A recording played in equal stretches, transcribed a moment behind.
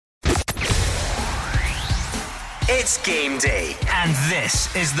It's game day, and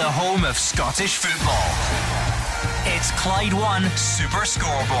this is the home of Scottish football. It's Clyde 1 Super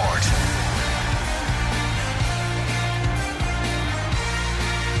Scoreboard.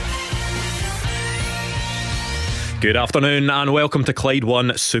 Good afternoon and welcome to Clyde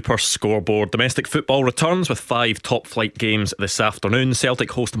 1 Super Scoreboard. Domestic football returns with 5 top flight games this afternoon.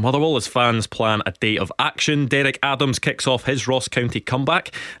 Celtic host Motherwell as fans plan a day of action. Derek Adams kicks off his Ross County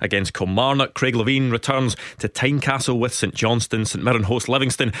comeback against Kilmarnock. Craig Levein returns to Tynecastle with St Johnstone. St Mirren host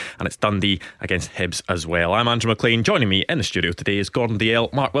Livingston, and it's Dundee against Hibs as well. I'm Andrew Maclean. Joining me in the studio today is Gordon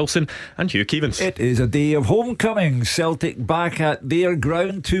Dalziel, Mark Wilson and Hugh Keevins. It is a day of homecoming. Celtic back at their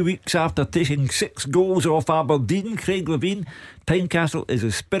ground 2 weeks after taking 6 goals off Aberdeen. Craig Levein, Tynecastle is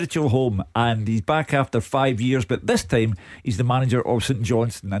his spiritual home, and he's back after 5 years, but this time he's the manager of St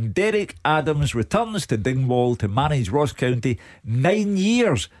Johnstone. And Derek Adams returns to Dingwall to manage Ross County 9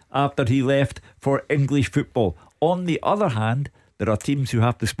 years after he left for English football. On the other hand, there are teams who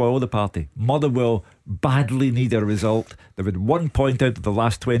have to spoil the party. Motherwell badly need a result. They've had 1 point out of the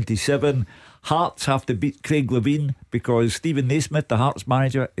last 27. Hearts have to beat Craig Levein because Stephen Naismith, the Hearts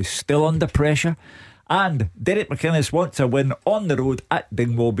manager, is still under pressure. And Derek McInnes wants a win on the road at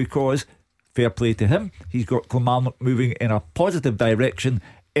Dingwall because, fair play to him, he's got Kilmarnock moving in a positive direction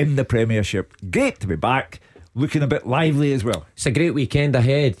in the Premiership. Great to be back, looking a bit lively as well. It's a great weekend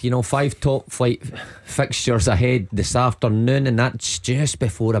ahead. 5 top flight fixtures ahead this afternoon, and that's just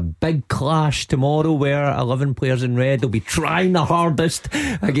before a big clash tomorrow where 11 players in red will be trying the hardest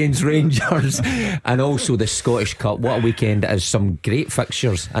against Rangers. And also the Scottish Cup. What a weekend it is. Some great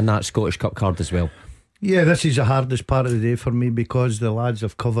fixtures in that Scottish Cup card as well. Yeah, this is the hardest part of the day for me because the lads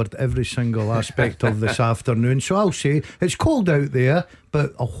have covered every single aspect of this afternoon. So I'll say it's cold out there,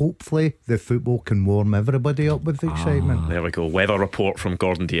 but hopefully the football can warm everybody up with excitement. There we go. Weather report from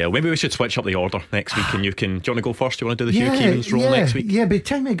Gordon Dalziel. Maybe we should switch up the order next week, and do you want to go first? Do you want to do the Hugh Keevins role next week? Yeah, by the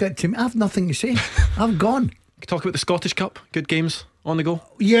time I get to me, I have nothing to say. I've gone. Talk about the Scottish Cup. Good games on the go.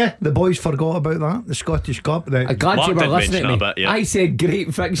 Yeah, the boys forgot about that. The Scottish Cup. I'm glad Mark you were did listening to me. bit, yeah. I said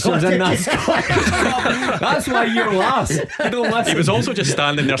great fixtures in that Scottish Cup. That's why you're last. I don't listen. He was also just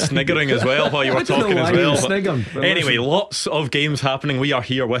standing there sniggering as well while you were talking as well. Anyway, lots of games happening. We are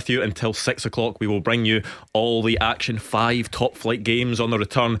here with you until 6 o'clock. We will bring you all the action. 5 top flight games on the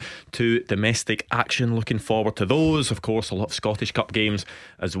return to domestic action. Looking forward to those. Of course, a lot of Scottish Cup games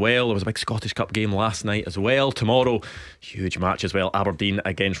as well. There was a big Scottish Cup game last night as well. Tomorrow, huge match as well. Aberdeen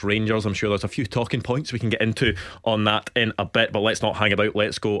against Rangers. I'm sure there's a few talking points we can get into on that in a bit, but let's not hang about.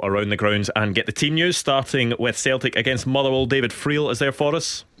 Let's go around the grounds and get the team news, starting with Celtic against Motherwell. David Friel is there for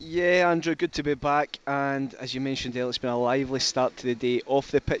us. Yeah, Andrew, good to be back. And as you mentioned earlier, it's been a lively start to the day.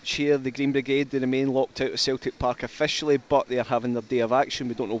 Off the pitch here, the Green Brigade, they remain locked out of Celtic Park officially, but they are having their day of action.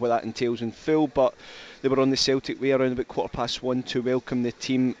 We don't know what that entails in full, but they were on the Celtic way around about 1:15 to welcome the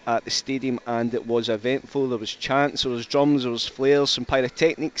team at the stadium, and it was eventful. There was chants, there was drums, there was flares, some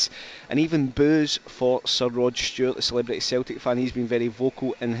pyrotechnics, and even boos for Sir Rod Stewart, the celebrity Celtic fan. He's been very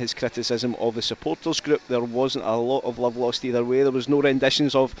vocal in his criticism of the supporters group. There wasn't a lot of love lost either way. There was no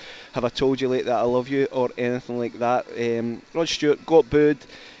renditions of "Have I Told You Late That I Love You" or anything like that. Rod Stewart got booed.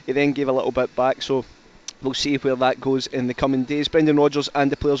 He then gave a little bit back, so we'll see where that goes in the coming days. Brendan Rodgers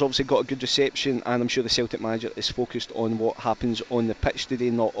and the players obviously got a good reception, and I'm sure the Celtic manager is focused on what happens on the pitch today,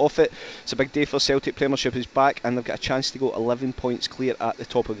 not off it. It's a big day for Celtic. Premiership is back, and they've got a chance to go 11 points clear at the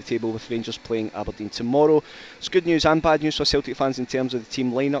top of the table, with Rangers playing Aberdeen tomorrow. It's good news and bad news for Celtic fans in terms of the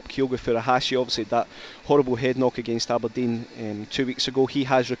team lineup. Kyogo Furuhashi, obviously that horrible head knock against Aberdeen 2 weeks ago, he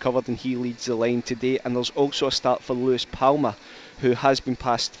has recovered and he leads the line today. And there's also a start for Lewis Palma, who has been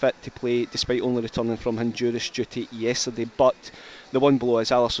past fit to play despite only returning from Honduras duty yesterday. But the one below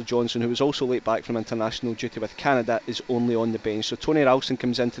is Alistair Johnson, who was also late back from international duty with Canada, is only on the bench. So Tony Ralston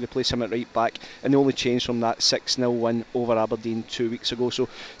comes in to replace him at right back, and the only change from that 6-0 win over Aberdeen 2 weeks ago. So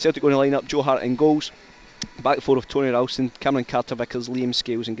Celtic going to line up Joe Hart in goals. Back four of Tony Ralston, Cameron Carter-Vickers, Liam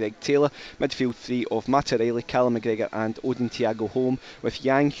Scales and Greg Taylor. Midfield three of Matt O'Reilly, Callum McGregor and Odin Thiago Holm, with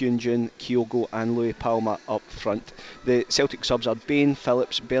Yang Hyun-jun, Kyogo and Louis Palma up front. The Celtic subs are Bain,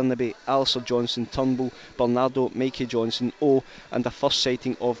 Phillips, Bernabe, Alistair Johnson, Turnbull, Bernardo, Mikey Johnson, and a first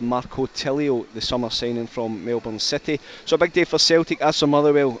sighting of Marco Tilio, the summer signing from Melbourne City. So a big day for Celtic. As for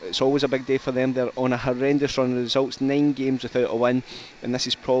Motherwell, it's always a big day for them. They're on a horrendous run of results, 9 games without a win, and this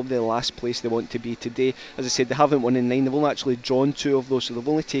is probably the last place they want to be today. As I said, they haven't won in 9. They've only actually drawn 2 of those, so they've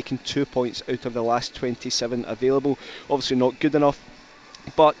only taken 2 points out of the last 27 available. Obviously not good enough,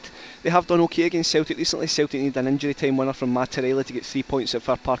 but they have done okay against Celtic recently. Celtic needed an injury time winner from Matarella to get 3 points at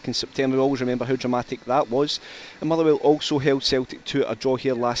Fir Park in September. We always remember how dramatic that was. And Motherwell also held Celtic to a draw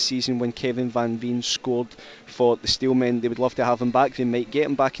here last season when Kevin Van Veen scored for the Steelmen. They would love to have him back. They might get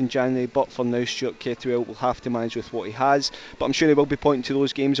him back in January, but for now Stuart Kettlewell will have to manage with what he has. But I'm sure he will be pointing to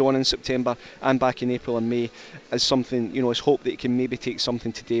those games on in September and back in April and May as something, as hope that he can maybe take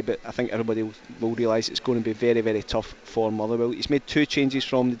something today. But I think everybody will realise it's going to be very, very tough for Motherwell. He's made 2 changes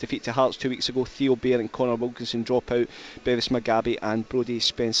from the defeat to Hearts 2 weeks ago. Theo Bair and Connor Wilkinson drop out. Bevis Mugabe and Brodie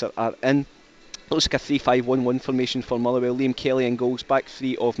Spencer are in. Looks like a 3-5-1-1 formation for Motherwell. Liam Kelly in goals, back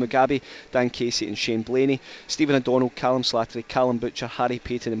 3 of Mugabe, Dan Casey and Shane Blaney. Stephen O'Donnell, Callum Slattery, Callum Butcher, Harry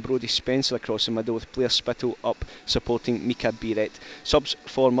Payton and Brodie Spencer across the middle, with Blair Spittle up supporting Mika Biret. Subs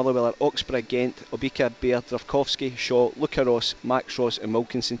for Motherwell are Oxborough, Gent, Obika, Bair, Dravkovsky, Shaw, Luca Ross, Max Ross and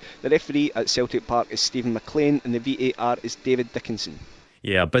Wilkinson. The referee at Celtic Park is Stephen McLean and the VAR is David Dickinson.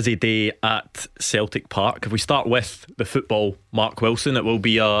 Yeah, busy day at Celtic Park. If we start with the football, Mark Wilson, it will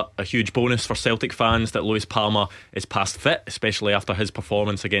be a huge bonus for Celtic fans that Lewis Palmer is past fit, especially after his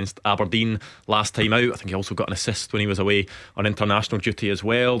performance against Aberdeen last time out. I think he also got an assist when he was away on international duty as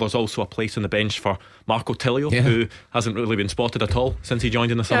well. There's also a place on the bench for Marco Tilio, who hasn't really been spotted at all since he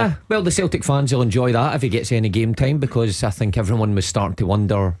joined in the summer. Yeah, well, the Celtic fans will enjoy that if he gets any game time, because I think everyone was starting to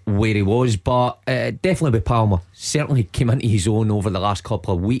wonder where he was. But definitely with Palmer, certainly came into his own over the last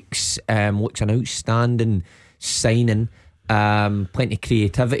couple of weeks. Looks an outstanding signing. Plenty of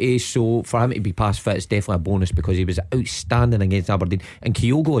creativity, so for him to be past fit is definitely a bonus, because he was outstanding against Aberdeen. And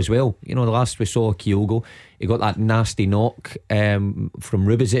Kyogo as well, the last we saw Kyogo, he got that nasty knock from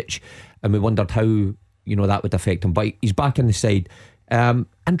Rubizic, and we wondered how that would affect him, but he's back in the side.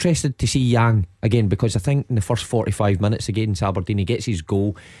 Interested to see Yang again, because I think in the first 45 minutes against Aberdeen he gets his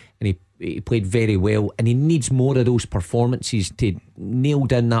goal and he played very well, and he needs more of those performances to nail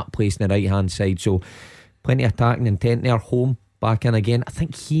down that place in the right hand side. So plenty of attacking intent there. Home back in again. I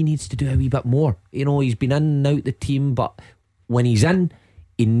think he needs to do a wee bit more. He's been in and out the team, but when he's in,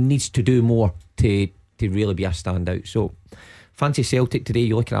 he needs to do more to really be a standout. So fancy Celtic today.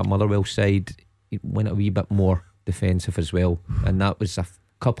 You're looking at Motherwell's side, he went a wee bit more defensive as well, and that was a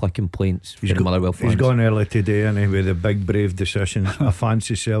couple of complaints from the Motherwell fans. He's gone early today with the big brave decisions. I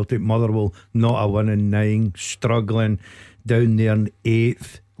fancy Celtic. Motherwell not a win in 9, struggling down there in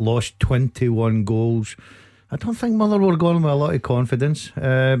 8th, lost 21 goals. I don't think Motherwell are going with a lot of confidence,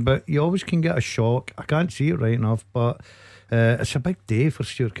 but you always can get a shock. I can't see it right enough, but it's a big day for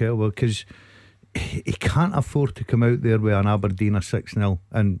Stuart Kettlewell, because he can't afford to come out there with an Aberdeen 6-0,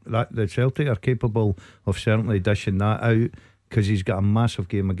 and that the Celtic are capable of certainly dishing that out, because he's got a massive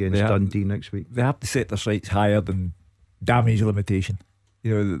game against Dundee next week. They have to set their sights higher than damage limitation.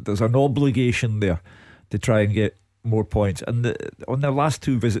 There's an obligation there to try and get more points, and on their last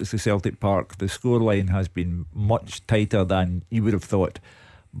 2 visits to Celtic Park, the scoreline has been much tighter than you would have thought,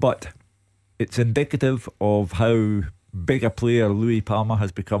 but it's indicative of how big a player Louis Palmer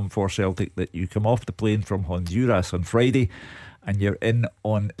has become for Celtic, that you come off the plane from Honduras on Friday and you're in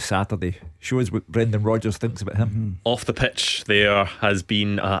on Saturday. Shows what Brendan Rodgers thinks about him. Off the pitch there has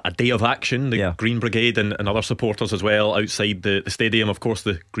been a day of action. The Green Brigade and other supporters as well outside the stadium. Of course,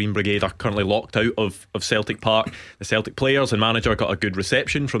 the Green Brigade are currently locked out of Celtic Park. The Celtic players and manager got a good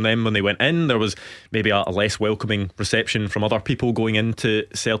reception from them when they went in. There was maybe a less welcoming reception from other people going into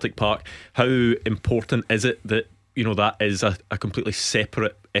Celtic Park. How important is it that that is a completely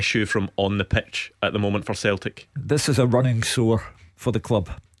separate issue from on the pitch at the moment for Celtic? This is a running sore for the club,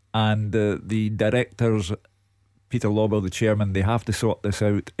 and the directors, Peter Lawwell, the chairman, they have to sort this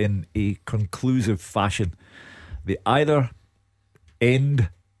out in a conclusive fashion. They either end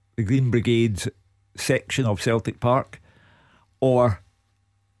the Green Brigade's section of Celtic Park, or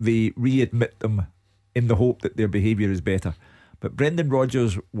they readmit them in the hope that their behaviour is better. But Brendan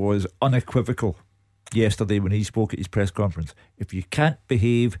Rodgers was unequivocal yesterday when he spoke at his press conference. If you can't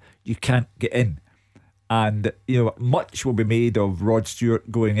behave, you can't get in. And much will be made of Rod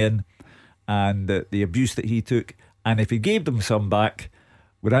Stewart going in and the abuse that he took. And if he gave them some back,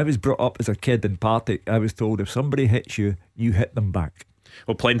 when I was brought up as a kid in Partick, I was told if somebody hits you, you hit them back.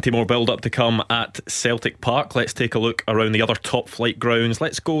 Well, plenty more build up to come at Celtic Park. Let's take a look around the other top flight grounds.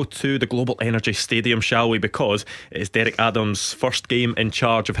 Let's go to the Global Energy Stadium, shall we? Because it is Derek Adams' first game in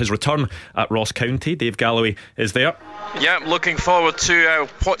charge of his return at Ross County. Dave Galloway is there. Yeah, looking forward to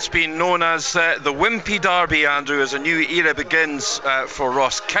what's been known as the Wimpy Derby, Andrew, as a new era begins for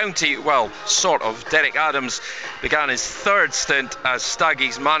Ross County. Well, sort of. Derek Adams began his 3rd stint as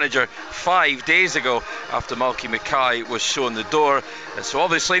Staggy's manager 5 days ago after Malky Mackay was shown the door. and so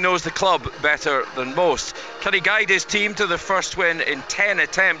obviously knows the club better than most. Can he guide his team to the first win in 10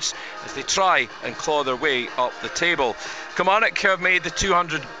 attempts as they try and claw their way up the table? Kilmarnock have made the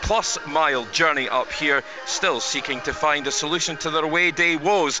 200 plus mile journey up here, still seeking to find a solution to their away day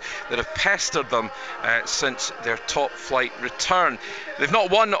woes that have pestered them since their top flight return. They've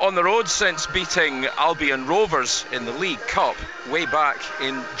not won on the road since beating Albion Rovers in the League Cup way back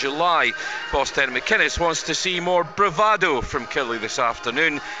in July. Boss Derek McInnes wants to see more bravado from Killie this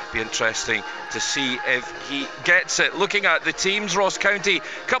afternoon. Be interesting to see if he gets it. Looking at the teams, Ross County,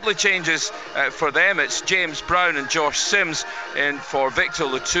 a couple of changes for them. It's James Brown and Josh Sims in for Victor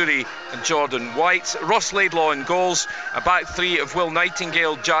Laturi and Jordan White. Ross Laidlaw in goals, a back three of Will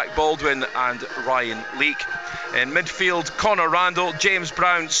Nightingale, Jack Baldwin and Ryan Leake. In midfield, Connor Randall, James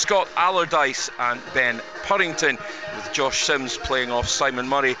Brown, Scott Allardyce and Ben Purrington, with Josh Sims playing off Simon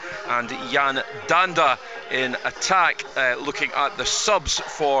Murray and Jan Danda. In attack, looking at the subs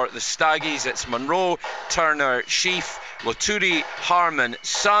for the Staggies, it's Monroe, Turner, Sheaf, Laturi, Harmon,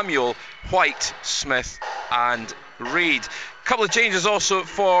 Samuel, White, Smith and Reid. Couple of changes also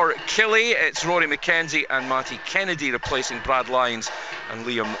for Killie. It's Rory McKenzie and Matty Kennedy replacing Brad Lyons and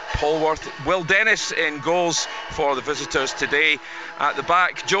Liam Polworth. Will Dennis in goals for the visitors today. At the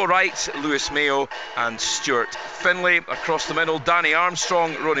back, Joe Wright, Lewis Mayo and Stuart Finlay. Across the middle, Danny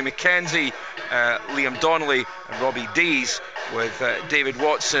Armstrong, Rory McKenzie, Liam Donnelly and Robbie Dees, with David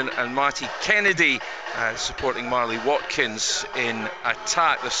Watson and Matty Kennedy supporting Marley Watkins in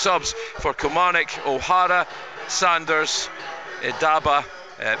attack. The subs for Kilmarnock: O'Hara, Sanders, Daba,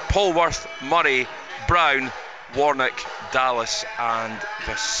 Polworth, Murray, Brown, Warnock, Dallas and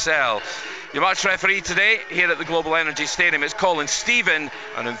Vassell. Your match referee today here at the Global Energy Stadium is Colin Stephen,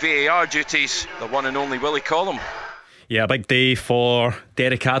 and in VAR duties, the one and only Willie Collum. Yeah, a big day for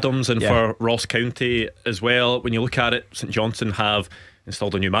Derek Adams and for Ross County as well. When you look at it, St Johnstone have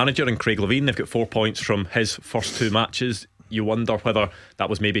installed a new manager in Craig Levein. They've got 4 points from his first 2 matches. You wonder whether that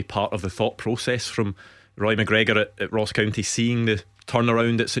was maybe part of the thought process from Roy McGregor at Ross County, seeing the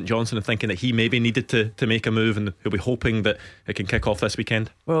turnaround at St Johnstone and thinking that he maybe needed to make a move, and he'll be hoping that it can kick off this weekend.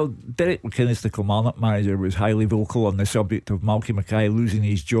 Well, Derek McInnes, the Kilmarnock manager, was highly vocal on the subject of Malky Mackay losing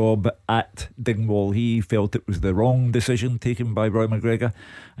his job at Dingwall. He felt it was the wrong decision taken by Roy McGregor,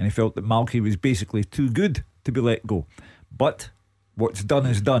 and he felt that Malky was basically too good to be let go. But what's done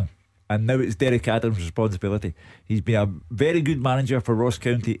is done, and now it's Derek Adams' responsibility. He's been a very good manager for Ross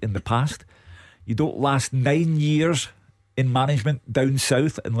County in the past. You don't last 9 years in management down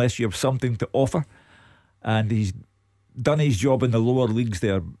south unless you have something to offer, and he's done his job in the lower leagues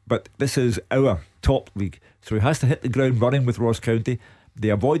there, but this is our top league, so he has to hit the ground running with Ross County. They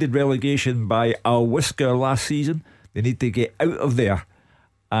avoided relegation by a whisker last season. They need to get out of there,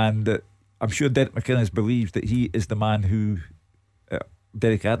 and I'm sure Derek McInnes believes that he is the man who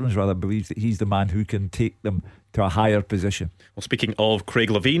Derek Adams rather believes that he's the man who can take them to a higher position. Well, speaking of Craig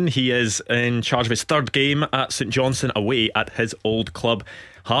Levein, he is in charge of his 3rd game at St Johnstone away at his old club.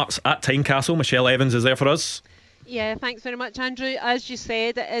 Hearts at Tynecastle. Michelle Evans is there for us. Yeah, thanks very much, Andrew. As you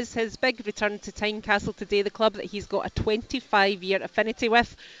said, it is his big return to Tynecastle today, the club that he's got a 25-year affinity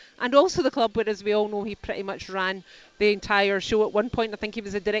with, and also the club where, as we all know, he pretty much ran the entire show at one point. I think he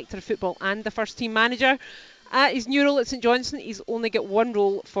was a director of football and the first team manager. At his new role at St Johnstone, he's only got one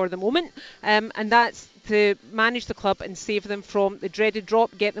role for the moment, and that's to manage the club and save them from the dreaded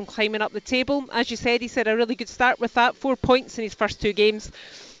drop, get them climbing up the table. As you said, he's had a really good start with that. 4 points in his first 2 games,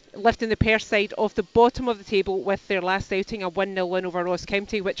 lifting the Perth side off the bottom of the table with their last outing, a 1-0 win over Ross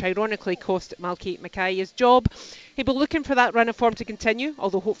County, which ironically cost Malky Mackay his job. He'll be looking for that run of form to continue,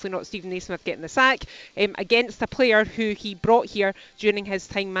 although hopefully not Stephen Naismith getting the sack, against a player who he brought here during his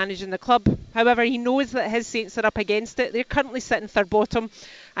time managing the club. However, he knows that his Saints are up against it. They're currently sitting 3rd bottom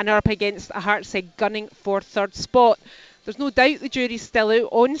and are up against a Hearts side gunning for 3rd spot. There's no doubt the jury's still out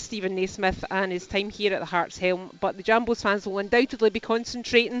on Stephen Naismith and his time here at the Hearts helm, but the Jambos fans will undoubtedly be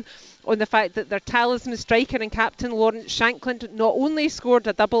concentrating on the fact that their talisman striker and captain Lawrence Shankland not only scored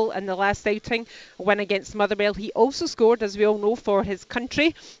a double in the last outing, a win against Motherwell, he also scored, as we all know, for his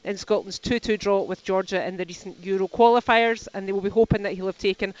country in Scotland's 2-2 draw with Georgia in the recent Euro qualifiers, and they will be hoping that he'll have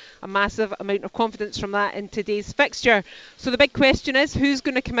taken a massive amount of confidence from that in today's fixture. So the big question is, who's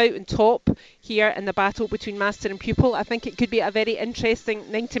going to come out on top here in the battle between master and pupil? I think it could be a very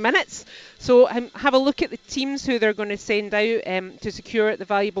interesting 90 minutes. So have a look at the teams who they're going to send out to secure the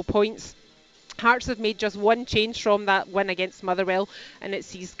valuable points. Hearts have made just one change from that win against Motherwell, and it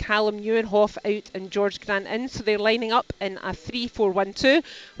sees Callum Neuenhoff out and George Grant in, so they're lining up in a 3-4-1-2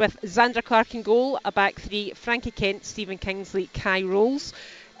 with Xander Clark in goal, a back 3, Frankie Kent, Stephen Kingsley, Kai Rolls.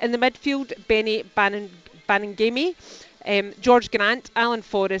 In the midfield, Benny Banangemi, George Grant, Alan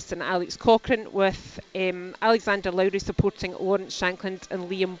Forrest and Alex Cochrane, with Alexander Lowry supporting Lawrence Shankland and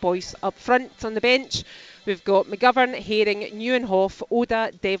Liam Boyce up front. On the bench, we've got McGovern, Herring, Neuenhoff,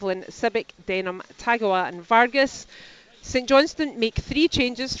 Oda, Devlin, Sibic, Denham, Tagawa and Vargas. St Johnstone make 3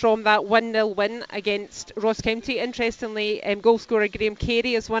 changes from that 1-0 win against Ross County. Interestingly, goal scorer Graham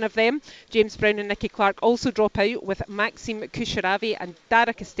Carey is one of them. James Brown and Nicky Clark also drop out, with Maxime Kusheravi and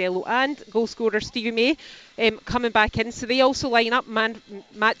Dara Costello and goal scorer Stevie May coming back in. So they also line up,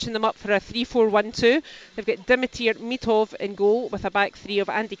 matching them up for a 3-4-1-2. They've got Dimitir Mitov in goal, with a back 3 of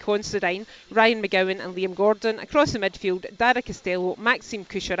Andy Considine, Ryan McGowan and Liam Gordon. Across the midfield, Dara Costello, Maxime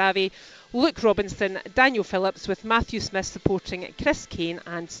Kusheravi, Luke Robinson, Daniel Phillips, with Matthew Smith supporting Chris Kane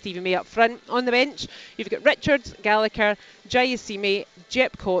and Stevie May up front. On the bench, you've got Richards, Gallagher, Jayasime,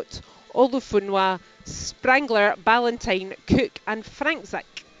 Jepcott, Olufunwa, Sprangler, Ballantyne, Cook and Frank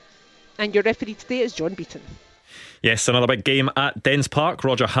Zick. And your referee today is John Beaton. Yes, another big game at Dens Park.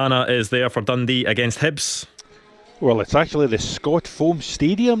 Roger Hanna is there for Dundee against Hibs. Well, it's actually the Scott Foam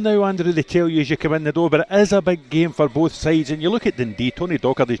Stadium now, Andrew, they tell you as you come in the door, but it is a big game for both sides. And you look at Dundee, Tony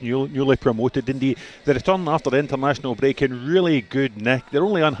Docherty's newly promoted Dundee. The return after the international break in really good nick. Their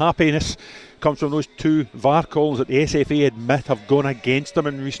only unhappiness comes from those 2 VAR calls that the SFA admit have gone against them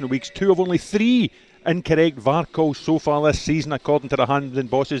in recent weeks. 2 of only 3 incorrect VAR calls so far this season, according to the Hampden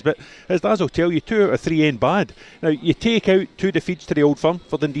bosses. But as Daz will tell you, 2 out of 3 ain't bad. Now, you take out 2 defeats to the Old Firm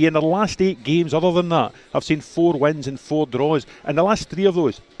for Dundee, and their last 8 games other than that have seen 4 wins and 4 draws, and the last 3 of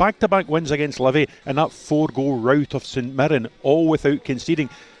those back-to-back wins against Livy and that 4-goal rout of St Mirren, all without conceding.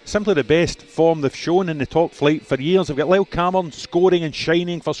 Simply the best form they've shown in the top flight for years. They've got Lyle Cameron scoring and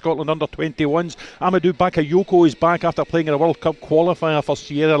shining for Scotland under-21s. Amadou Bakayoko is back after playing in a World Cup qualifier for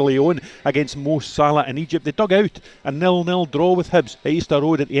Sierra Leone against Mo Salah in Egypt. They dug out a 0-0 draw with Hibs at Easter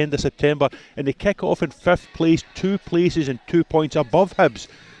Road at the end of September, and they kick off in 5th place, 2 places and 2 points above Hibs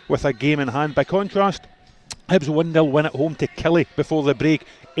with a game in hand. By contrast, Hibs 1-0 win at home to Killie before the break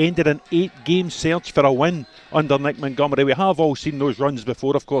ended an 8-game search for a win under Nick Montgomery. We have all seen those runs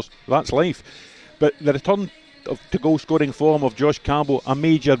before, of course, that's life. But the return to goal scoring form of Josh Campbell, a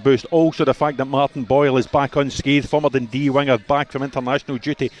major boost. Also the fact that Martin Boyle is back unscathed, former Dundee winger, back from international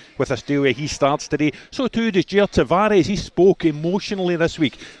duty with Australia. He starts today. So too does Jair Tavares. He spoke emotionally this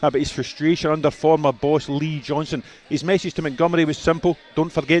week about his frustration under former boss Lee Johnson. His message to Montgomery was simple: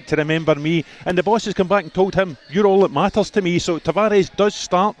 don't forget to remember me. And the boss has come back and told him, you're all that matters to me. So Tavares does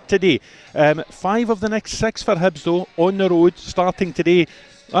start today. 5 of the next 6 for Hibs though on the road starting today.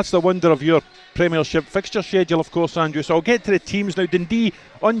 That's the wonder of your Premiership fixture schedule, of course, Andrew. So I'll get to the teams now. Dundee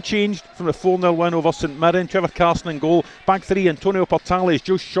unchanged from the 4-0 win over St Mirren. Trevor Carson in goal. Back 3, Antonio Portales,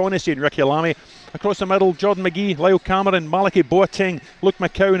 Joe Shaughnessy and Ricky Lamy. Across the middle, Jordan McGee, Lyle Cameron, Malachi Boateng, Luke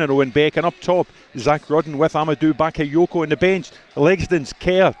McCown and Owen Beck. And up top, Zach Rudden with Amadou Bakayoko. On the bench, Legzdens,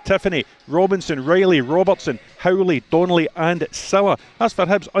 Kerr, Tiffany, Robinson, Riley, Robertson, Howley, Donnelly and Silla. That's for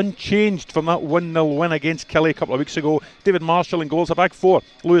Hibs unchanged from that 1-0 win against Killie a couple of weeks ago. David Marshall in goals. A back 4,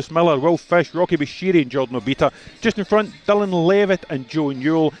 Lewis Miller, Will Fish, Rocky Bashiri and Jordan Obita. Just in front, Dylan Levitt and Joe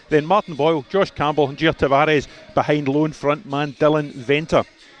Newell. Then Martin Boyle, Josh Campbell and Jair Tavares behind lone front man Dylan Venter.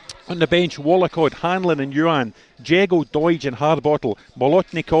 On the bench, Wallacott, Hanlon and Yuan, Jego, Doige and Harbottle,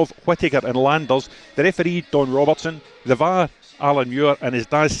 Bolotnikov, Whittaker and Landers. The referee, Don Robertson. The VAR, Alan Muir. And as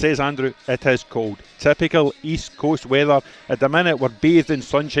Daz says, Andrew, it is cold. Typical East Coast weather. At the minute we're bathed in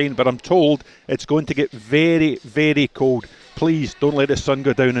sunshine, but I'm told it's going to get very, very cold. Please don't let the sun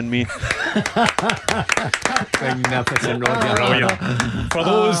go down on me. Magnificent, Roger. For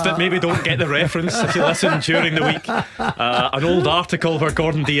those that maybe don't get the reference, if you listen during the week, an old article where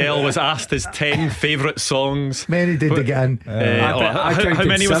Gordon Dalziel was asked his 10 favourite songs. Many did get in. How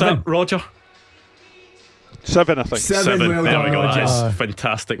many was that, Roger? 7, I think. 7. Well there done, we go. Roger. That's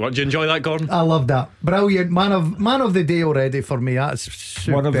fantastic. Did you enjoy that, Gordon? I love that. Brilliant. Man of the day already for me. That's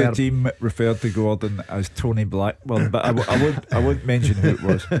superb. One of the team referred to Gordon as Tony Blackwell, but I won't mention who it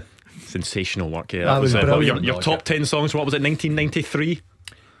was. Sensational work, yeah. That was brilliant. Your top 10 songs, what was it, 1993?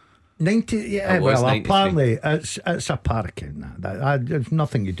 90, yeah, well, 93. Apparently it's a parking. There's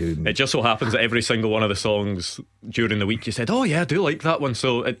nothing you do. It just so happens that every single one of the songs during the week you said, oh yeah, I do like that one.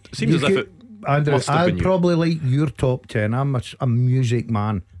 So it seems as if it Andrew, must have been you. Probably like your top 10. I'm a music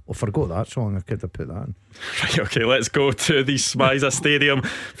man. I forgot that song. I could have put that in. Right, okay, let's go to the Smiza Stadium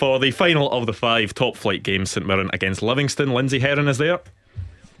for the final of the 5 top flight games. St Mirren against Livingston. Lindsay Heron is there.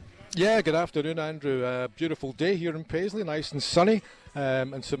 Yeah, good afternoon, Andrew. Beautiful day here in Paisley, nice and sunny.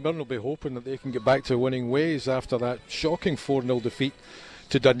 And St Mirren will be hoping that they can get back to winning ways after that shocking 4-0 defeat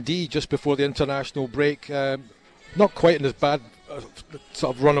to Dundee just before the international break. Not quite in as bad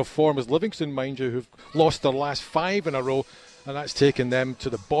sort of run of form as Livingston, mind you, who've lost their last 5 in a row, and that's taken them to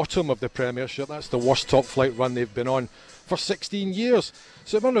the bottom of the Premiership. That's the worst top flight run they've been on for 16 years.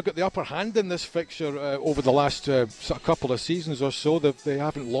 So St Mirren got the upper hand in this fixture over the last sort of couple of seasons or so. They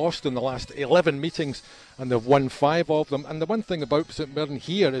haven't lost in the last 11 meetings, and they've won 5 of them. And the one thing about St Mirren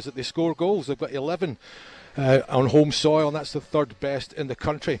here is that they score goals. They've got 11 on home soil, and that's the 3rd best in the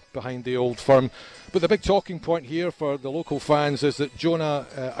country behind the Old Firm. But the big talking point here for the local fans is that Jonah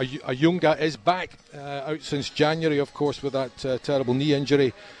Ayunga is back, out since January, of course, with that terrible knee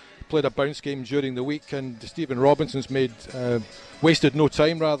injury. Played a bounce game during the week, and Stephen Robinson's wasted no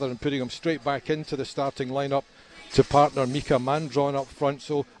time rather than putting him straight back into the starting lineup to partner Mika Mandron up front.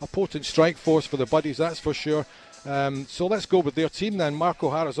 So a potent strike force for the Buddies, that's for sure. So let's go with their team then. Mark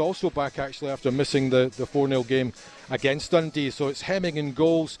O'Hara's also back actually after missing the 4-0 game against Dundee. So it's Hemming in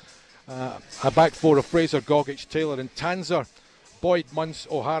goals, a back 4 of Fraser, Gogic, Taylor and Tanzer, Boyd, Munce,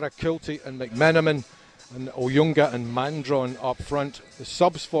 O'Hara, Kilty and McMenamin, and Oyunga and Mandron up front. The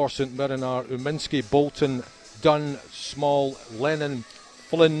subs for St Mirren are Uminski, Bolton, Dunn, Small, Lennon,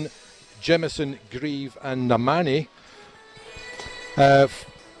 Flynn, Jemison, Grieve and Namani.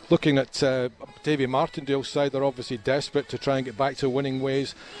 Looking at Davy Martindale's side, they're obviously desperate to try and get back to winning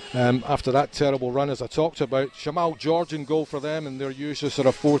ways after that terrible run, as I talked about. Shamal George in goal for them in their usual sort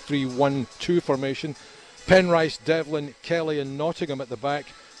of 4-3-1-2 formation. Penrice, Devlin, Kelly and Nottingham at the back.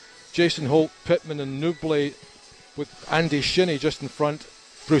 Jason Holt, Pittman and Nubley, with Andy Shinnie just in front.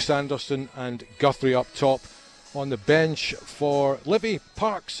 Bruce Anderson and Guthrie up top. On the bench for Livy,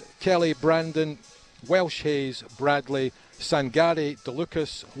 Parks, Kelly, Brandon, Welsh, Hayes, Bradley, Sangari,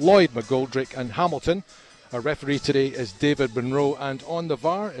 DeLucas, Lloyd, McGoldrick and Hamilton. Our referee today is David Monroe, and on the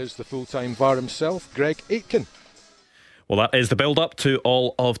VAR is the full-time VAR himself, Greg Aitken. Well, that is the build-up to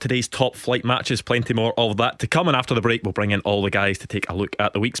all of today's top flight matches. Plenty more of that to come, and after the break we'll bring in all the guys to take a look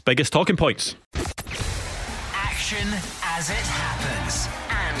at the week's biggest talking points. Action as it happens,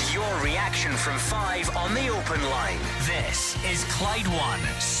 and your reaction from 5 on the open line. This is Clyde One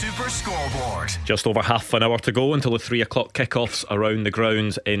Super Scoreboard. Just over half an hour to go until the 3 o'clock kickoffs around the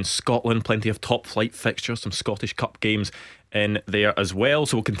grounds in Scotland. Plenty of top flight fixtures, some Scottish Cup games in there as well,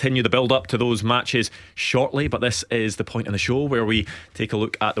 so we'll continue the build up to those matches shortly, but this is the point in the show where we take a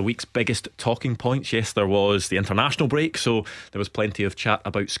look at the week's biggest talking points. Yes, there was the international break, so there was plenty of chat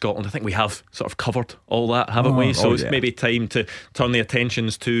about Scotland. I think we have sort of covered all that, haven't we? So it's maybe time to turn the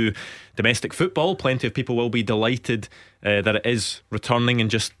attentions to domestic football. Plenty of people will be delighted that it is returning, and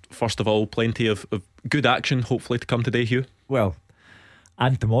just first of all, plenty of good action hopefully to come today, Hugh. Well,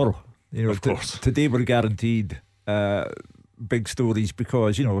 and tomorrow, of course. Today we're guaranteed big stories,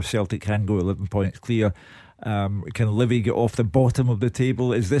 because Celtic can go 11 points clear. Can Livy get off the bottom of the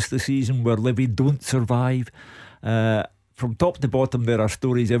table? Is this the season where Livy don't survive? From top to bottom there are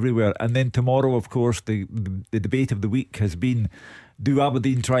stories everywhere. And then tomorrow, of course, the debate of the week has been, do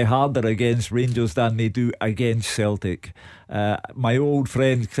Aberdeen try harder against Rangers than they do against Celtic? My old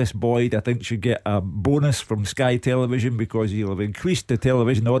friend Chris Boyd, I think, should get a bonus from Sky Television, because he'll have increased the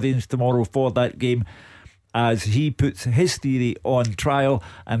television audience tomorrow for that game, as he puts his theory on trial,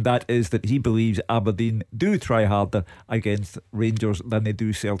 and that is that he believes Aberdeen do try harder against Rangers than they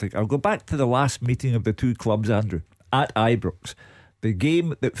do Celtic. I'll go back to the last meeting of the two clubs, Andrew, at Ibrox, the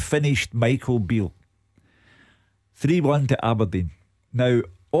game that finished Michael Beale 3-1 to Aberdeen. Now,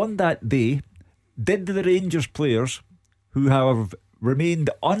 on that day, did the Rangers players, who have remained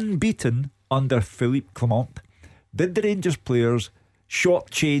unbeaten under Philippe Clement, did the Rangers players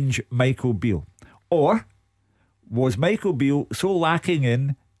shortchange Michael Beale? Or was Michael Beale so lacking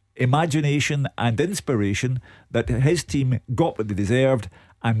in imagination and inspiration that his team got what they deserved,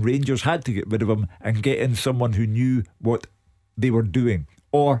 and Rangers had to get rid of him and get in someone who knew what they were doing?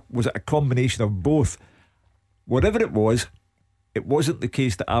 Or was it a combination of both? Whatever it was, it wasn't the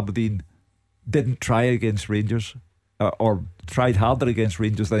case that Aberdeen didn't try against Rangers, or tried harder against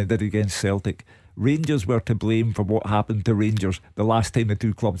Rangers than they did against Celtic. Rangers were to blame for what happened to Rangers the last time the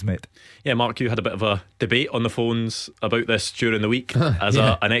two clubs met. Yeah, Mark, you had a bit of a debate on the phones about this during the week. As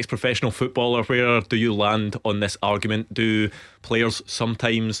an ex-professional footballer, where do you land on this argument? Do players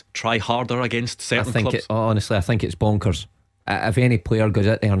sometimes try harder against certain clubs? Honestly, I think it's bonkers. If any player goes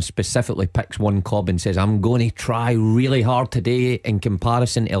out there and specifically picks one club and says, I'm going to try really hard today in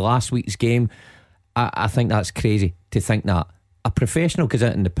comparison to last week's game, I think that's crazy to think that. A professional goes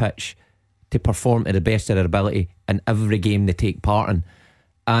out on the pitch to perform to the best of their ability in every game they take part in.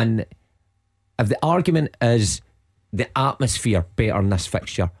 And if the argument is the atmosphere better in this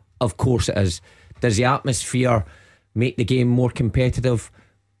fixture, of course it is. Does the atmosphere make the game more competitive?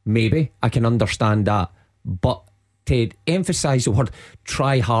 Maybe. I can understand that. But to emphasise the word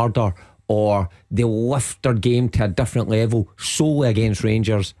try harder or they lift their game to a different level solely against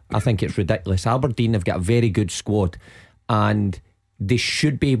Rangers, I think it's ridiculous. Aberdeen have got a very good squad and they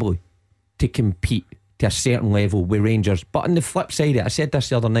should be able to compete to a certain level with Rangers. But on the flip side, I said this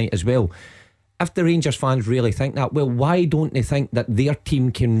the other night as well, if the Rangers fans really think that, well, why don't they think that their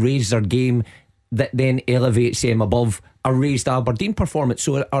team can raise their game that then elevates them above a raised Aberdeen performance?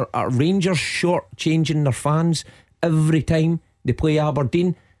 So are Rangers short-changing their fans every time they play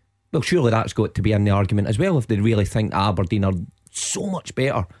Aberdeen? Well, surely that's got to be in the argument as well, if they really think that Aberdeen are so much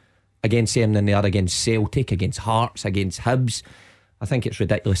better against them than they are against Celtic, against Hearts, against Hibs. I think it's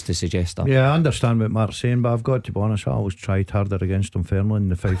ridiculous to suggest that. Yeah, I understand what Mark's saying, but I've got to be honest, I always tried harder against Dunfermline in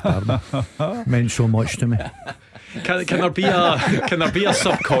the Fife Derby. Meant so much to me. Can there be a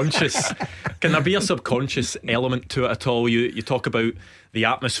subconscious element to it at all? You talk about the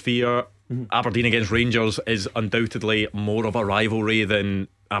atmosphere. Aberdeen against Rangers is undoubtedly more of a rivalry than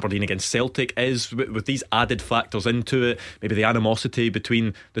Aberdeen against Celtic is, with these added factors into it. Maybe the animosity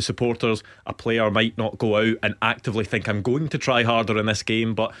between the supporters. A player might not go out and actively think, I'm going to try harder in this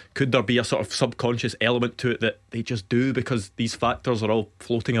game, but could there be a sort of subconscious element to it that they just do because these factors are all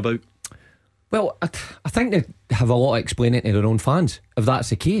floating about? Well, I think they have a lot of explaining to their own fans if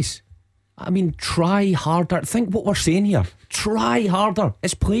that's the case. I mean, try harder. Think what we're saying here. Try harder.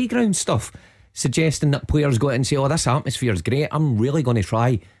 It's playground stuff. Suggesting that players go out and say, oh, this atmosphere is great, I'm really going to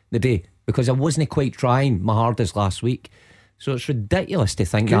try the day because I wasn't quite trying my hardest last week. So it's ridiculous to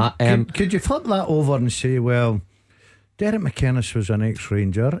think that. Could you flip that over and say, well, Derek McInnes was an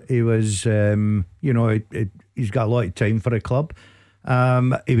ex-Ranger. He was, he's got a lot of time for the club.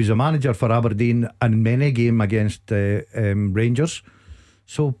 He was a manager for Aberdeen in many games against Rangers.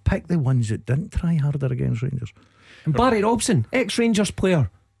 So pick the ones that didn't try harder against Rangers. And Barry Robson, ex-Rangers player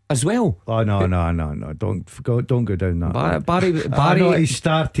as well. Oh no! Don't go down that. Barry. He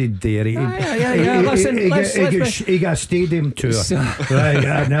started there. He got a stadium tour, right?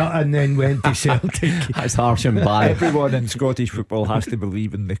 And then went to Celtic. That's harsh and bad. Everyone in Scottish football has to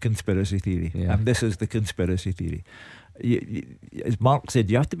believe in the conspiracy theory, and this is the conspiracy theory. As Mark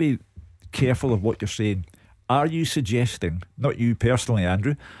said, you have to be careful of what you're saying. Are you suggesting, not you personally,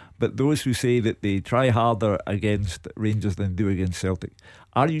 Andrew, but those who say that they try harder against Rangers than do against Celtic,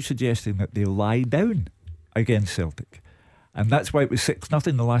 are you suggesting that they lie down against Celtic? And that's why it was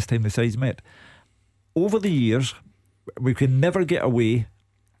 6-0 the last time the sides met. Over the years, we can never get away,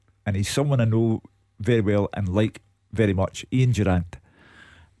 and he's someone I know very well and like very much, Ian Durrant.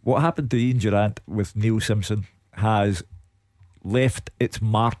 What happened to Ian Durrant with Neil Simpson has left its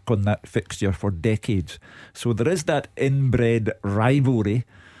mark on that fixture for decades. So there is that inbred rivalry,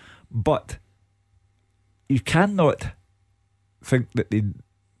 but you cannot think that they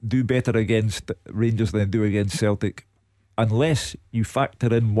do better against Rangers than they do against Celtic unless you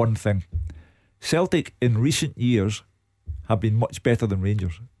factor in one thing. Celtic in recent years have been much better than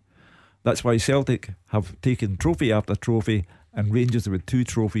Rangers. That's why Celtic have taken trophy after trophy and Rangers have had 2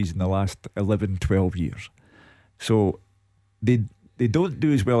 trophies in the last 11-12 years. So they don't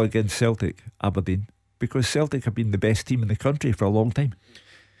do as well against Celtic, Aberdeen, because Celtic have been the best team in the country for a long time.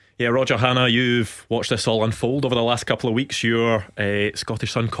 Yeah, Roger Hannah, you've watched this all unfold over the last couple of weeks. Your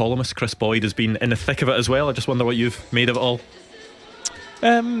Scottish Sun columnist Chris Boyd has been in the thick of it as well. I just wonder what you've made of it all.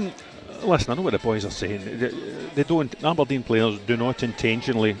 Listen, I know what the boys are saying. They don't. Aberdeen players do not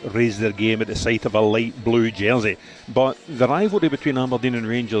intentionally raise their game at the sight of a light blue jersey. But the rivalry between Aberdeen and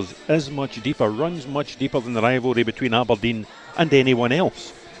Rangers is much deeper, runs much deeper than the rivalry between Aberdeen and anyone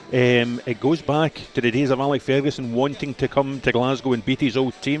else. It goes back to the days of Alec Ferguson wanting to come to Glasgow and beat his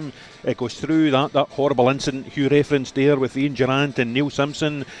old team. It goes through that horrible incident Hugh referenced there with Ian Durrant and Neil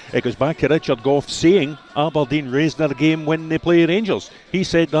Simpson. It goes back to Richard Gough saying Aberdeen raised their game when they play Rangers. He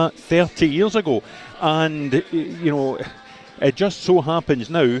said that 30 years ago. And, it just so happens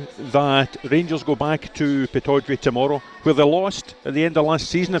now that Rangers go back to Pittodrie tomorrow, where they lost at the end of last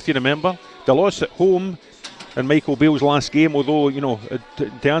season, if you remember. They lost at home in Michael Beale's last game, although,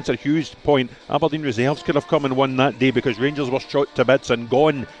 to answer Hugh's point, Aberdeen reserves could have come and won that day because Rangers were shot to bits and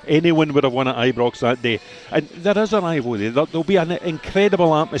gone. Anyone would have won at Ibrox that day. And there is a rivalry. There'll be an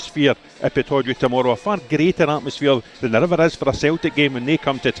incredible atmosphere at Pittodrie tomorrow, a far greater atmosphere than there ever is for a Celtic game when they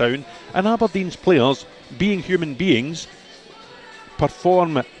come to town. And Aberdeen's players, being human beings,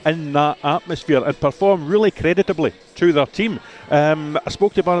 perform in that atmosphere and perform really creditably to their team. I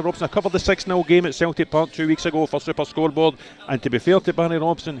spoke to Barry Robson. I covered the 6-0 game at Celtic Park 2 weeks ago for Super Scoreboard, and to be fair to Barry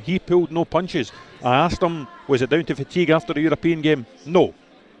Robson, he pulled no punches. I asked him, was it down to fatigue after the European game? No.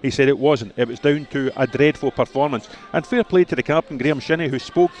 He said it wasn't. It was down to a dreadful performance. And fair play to the captain, Graham Shinney, who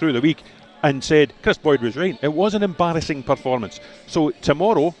spoke through the week and said Chris Boyd was right. It was an embarrassing performance. So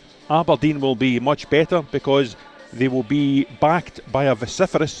tomorrow Aberdeen will be much better because they will be backed by a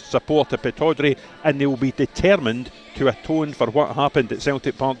vociferous support of Pittodrie, and they will be determined to atone for what happened at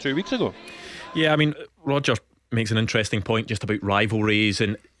Celtic Park 2 weeks ago. Yeah, I mean, Roger makes an interesting point just about rivalries,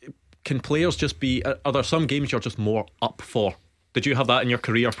 and can players just be, are there some games you're just more up for? Did you have that in your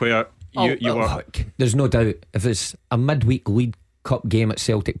career where you were? Look, there's no doubt, if it's a midweek League Cup game at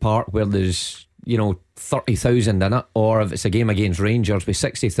Celtic Park where there's 30,000 in it, or if it's a game against Rangers with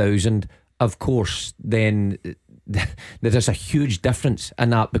 60,000, of course then there is a huge difference in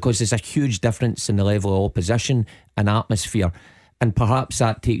that, because there's a huge difference in the level of opposition and atmosphere, and perhaps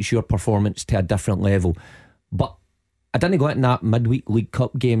that takes your performance to a different level. But I didn't go into that midweek League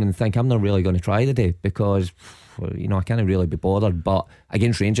Cup game and think I'm not really going to try today, because I can't really be bothered. But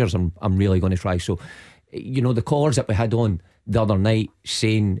against Rangers I'm really going to try. So the callers that we had on the other night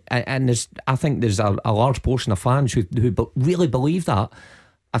saying, and I think there's a large portion of fans who really believe that.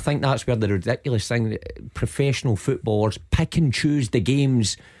 I think that's where the ridiculous thing, professional footballers pick and choose the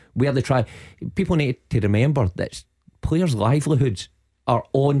games where they try. People need to remember that players' livelihoods are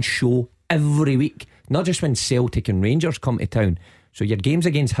on show every week, not just when Celtic and Rangers come to town. So your games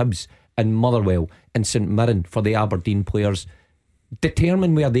against Hibs and Motherwell and St Mirren for the Aberdeen players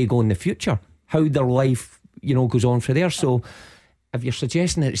determine where they go in the future, how their life goes on for there. So if you're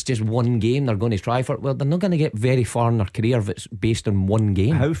suggesting that it's just one game they're going to try for, well, they're not going to get very far in their career if it's based on one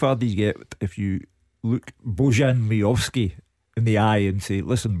game. How far do you get if you look Bojan Miovski in the eye and say,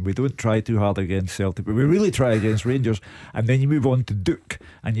 listen, we don't try too hard against Celtic, but we really try against Rangers? And then you move on to Duke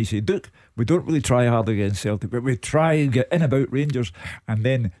and you say, Duke, we don't really try hard against Celtic, but we try and get in about Rangers. And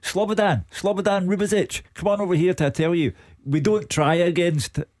then Slobodan Rubizic, come on over here to tell you, we don't try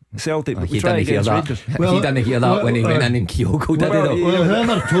against Celtic, but we try against Rangers. Well, he didn't hear that when he went in Kyogo, did he? Well,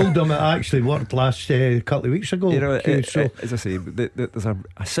 whoever told him it actually worked last couple of weeks ago. As I say, there's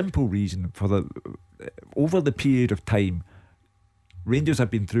a simple reason for over the period of time, Rangers have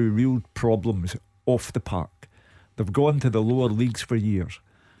been through real problems off the park. They've gone to the lower leagues for years,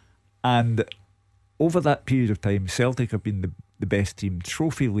 and over that period of time, Celtic have been the best team,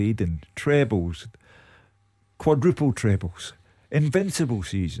 trophy laden, trebles, quadruple trebles, invincible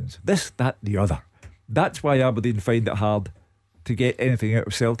seasons, this, that, the other. That's why Aberdeen find it hard to get anything out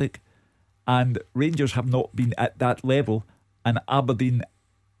of Celtic, and Rangers have not been at that level, and Aberdeen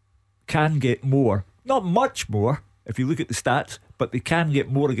can get more, not much more if you look at the stats, but they can get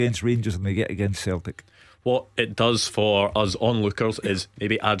more against Rangers than they get against Celtic. What it does for us onlookers is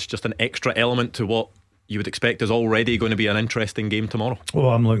maybe adds just an extra element to what you would expect is already going to be an interesting game tomorrow. Oh,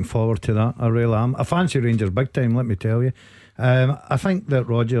 I'm looking forward to that. I really am. I fancy Rangers big time, let me tell you. I think that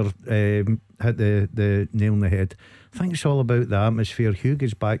Roger hit the nail on the head. I think it's all about the atmosphere. Hugh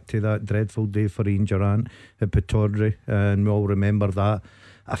gets back to that dreadful day for Ian Durrant at Pittodrie, and we all remember that.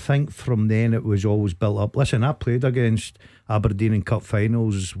 I think from then it was always built up. Listen, I played against Aberdeen in cup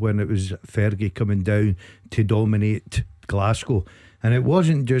finals when it was Fergie coming down to dominate Glasgow, and it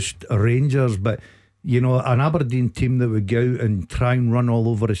wasn't just Rangers, but an Aberdeen team that would go out and try and run all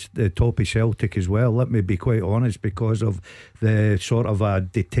over the top of Celtic as well. Let me be quite honest, because of the sort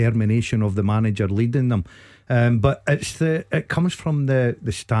of determination of the manager leading them. But it comes from the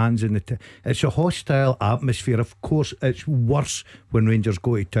stands and it's a hostile atmosphere. Of course, it's worse when Rangers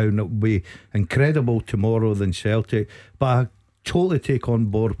go to town. It will be incredible tomorrow than Celtic. But I totally take on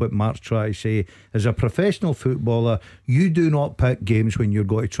board what Mark's trying to say. As a professional footballer, you do not pick games when you're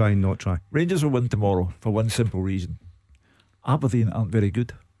going to try and not try. Rangers will win tomorrow for one simple reason: Aberdeen aren't very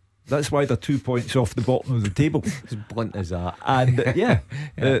good. That's why they're 2 points off the bottom of the table. As blunt as that. And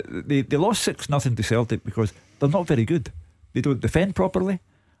they lost 6-0 to Celtic because they're not very good. They don't defend properly,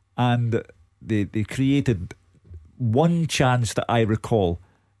 and they created one chance that I recall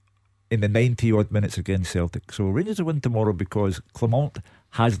in the 90 odd minutes against Celtic. So Rangers will win tomorrow because Clement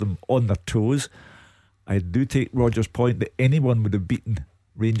has them on their toes. I do take Roger's point that anyone would have beaten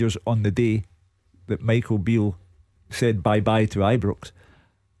Rangers on the day that Michael Beale said bye-bye to Ibrox.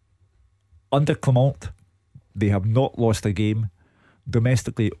 Under Clement, they have not lost a game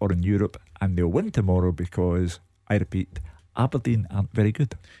domestically or in Europe, and they'll win tomorrow because, I repeat, Aberdeen aren't very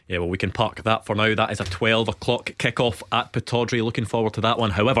good. Yeah, well, we can park that for now. That is a 12 o'clock kick-off at Pittodrie. Looking forward to that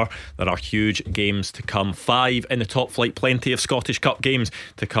one. However, there are huge games to come. 5 in the top flight. Plenty of Scottish Cup games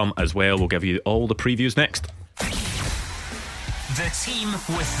to come as well. We'll give you all the previews next. The team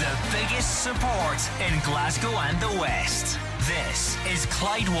with the biggest support in Glasgow and the West. This is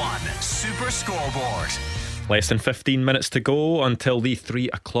Clyde One Super Scoreboard. Less than 15 minutes to go until the 3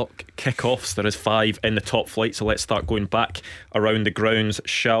 o'clock kickoffs. There is 5 in the top flight, so let's start going back around the grounds,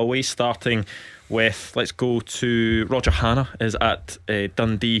 shall we? Starting with, let's go to Roger Hannah is at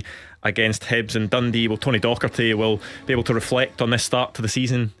Dundee against Hibs, and Dundee, well, Tony Docherty will be able to reflect on this start to the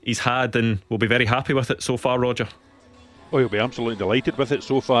season he's had and will be very happy with it so far, Roger. Oh, he'll be absolutely delighted with it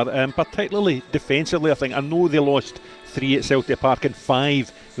so far, particularly defensively. I think, I know they lost 3 at Celtic Park and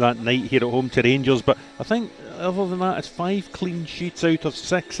 5 that night here at home to Rangers, but I think other than that, it's 5 clean sheets out of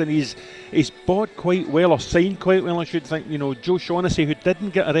 6, and he's bought quite well, or signed quite well, I should think. You know, Joe Shaughnessy, who didn't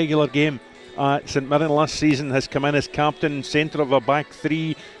get a regular game at St Mirren last season, has come in as captain, centre of a back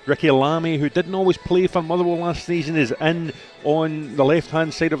 3. Ricky Lamy, who didn't always play for Motherwell last season, is in on the left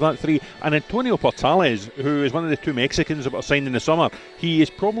hand side of that 3. And Antonio Portales, who is one of the 2 Mexicans that were signed in the summer, he is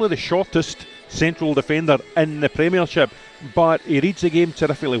probably the shortest central defender in the Premiership, but he reads the game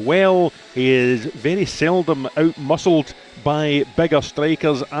terrifically well. He is very seldom out-muscled by bigger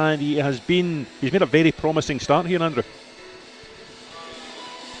strikers, and he's made a very promising start here, Andrew.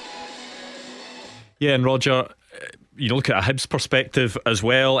 Yeah, and Roger, you look at a Hibs perspective as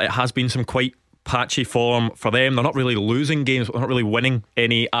well, it has been some quite patchy form for them. They're not really losing games, but they're not really winning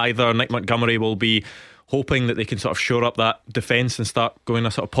any either. Nick Montgomery will be hoping that they can sort of shore up that defence and start going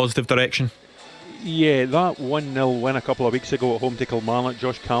a sort of positive direction. Yeah, that 1-0 win a couple of weeks ago at home to Kilmarnock,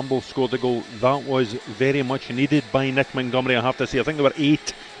 Josh Campbell scored the goal. That was very much needed by Nick Montgomery, I have to say. I think they were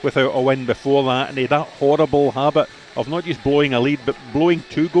 8 without a win before that, and they had that horrible habit of not just blowing a lead, but blowing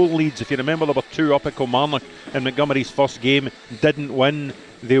 2-goal leads. If you remember, there were 2 up at Kilmarnock in Montgomery's first game, didn't win.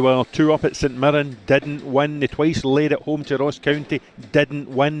 They were 2 up at St Mirren, didn't win. They twice led at home to Ross County, didn't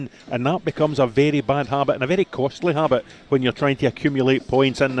win. And that becomes a very bad habit, and a very costly habit when you're trying to accumulate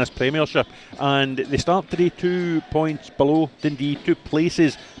points in this Premiership. And they start today 2 points below Dundee, 2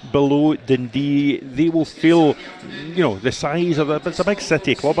 places below Dundee. They will feel, you know, the size of it. It's a big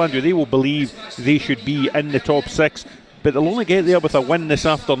city club, Andrew. They will believe they should be in the top 6. But they'll only get there with a win this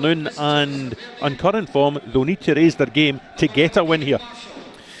afternoon, and on current form, they'll need to raise their game to get a win here.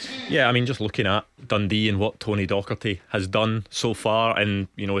 Yeah, I mean, just looking at Dundee and what Tony Docherty has done so far, and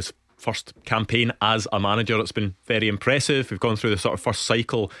you know, his first campaign as a manager, it's been very impressive. We've gone through the sort of first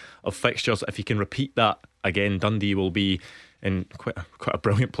cycle of fixtures. If he can repeat that again, Dundee will be in quite a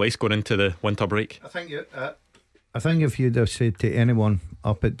brilliant place going into the winter break. I think if you'd have said to anyone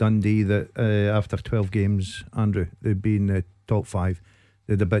up at Dundee that after 12 games, Andrew, they'd be in the top 5,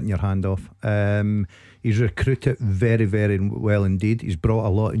 they'd have bitten your hand off. He's recruited very, very well indeed. He's brought a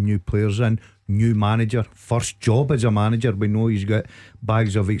lot of new players in, new manager, first job as a manager. We know he's got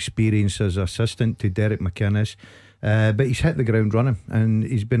bags of experience as assistant to Derek McInnes, but he's hit the ground running and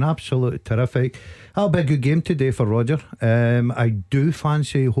he's been absolutely terrific. That'll be a good game today for Roger. I do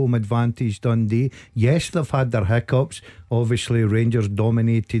fancy home advantage Dundee. Yes, they've had their hiccups. Obviously Rangers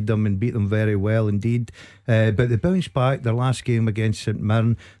dominated them and beat them very well indeed, but they bounced back their last game against St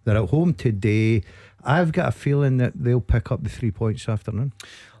Mirren. They're at home today. I've got a feeling that they'll pick up the 3 points this afternoon.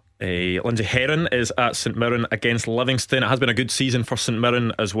 Lindsay Heron is at St Mirren against Livingston. It has been a good season for St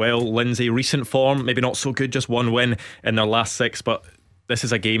Mirren as well. Lindsay, recent form, maybe not so good, just 1 win in their last 6, but this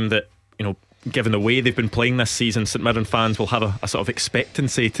is a game that, you know, given the way they've been playing this season, St Mirren fans will have a sort of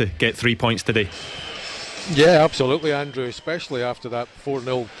expectancy to get 3 points today. Yeah, absolutely, Andrew, especially after that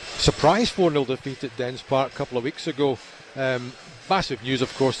 4-0 surprise 4-0 defeat at Dens Park a couple of weeks ago. Massive news,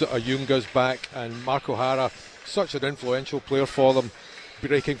 of course, that Ayunga's back, and Mark O'Hara, such an influential player for them,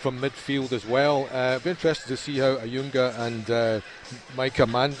 breaking from midfield as well. Be interested to see how Ayunga and Micah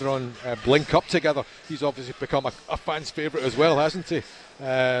Mandron link up together. He's obviously become a fan's favourite as well, hasn't he?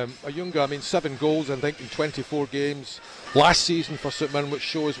 Ayunga, I mean, 7 goals I think in 24 games last season for St Mirren, which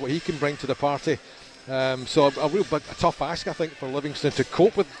shows what he can bring to the party. So a tough ask, I think, for Livingston to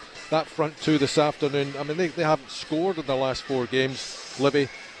cope with that front 2 this afternoon. I mean, they haven't scored in their last 4 games, Libby.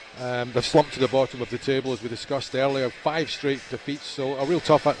 They've slumped to the bottom of the table, as we discussed earlier. 5 straight defeats, so a real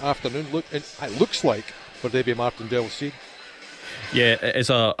tough afternoon. It looks like for Davy Martindale-Seed. Yeah, it is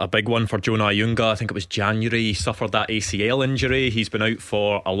a big one for Jonah Ayunga. I think it was January he suffered that ACL injury. He's been out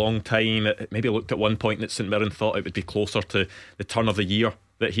for a long time. It maybe looked at one point that St Mirren thought it would be closer to the turn of the year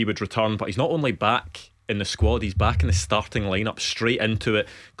that he would return, but he's not only back in the squad, he's back in the starting lineup, straight into it.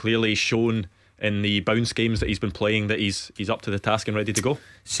 Clearly shown in the bounce games that he's been playing that he's up to the task and ready to go.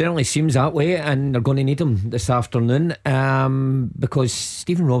 Certainly seems that way, and they're going to need him this afternoon, because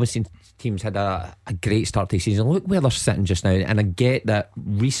Stephen Robinson's team's had a great start to the season. Look where they're sitting just now, and I get that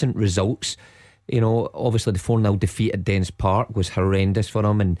recent results, you know, obviously the 4-0 defeat at Dens Park was horrendous for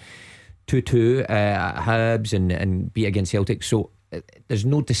them, and 2-2 at Hibs and beat against Celtic, so there's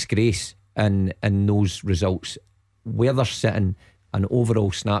no disgrace in those results, where they're sitting, an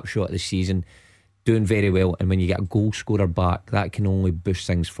overall snapshot of the season, doing very well, and when you get a goal scorer back, that can only boost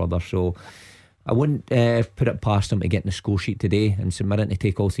things further. So I wouldn't put it past them to get in the score sheet today and St Mirren to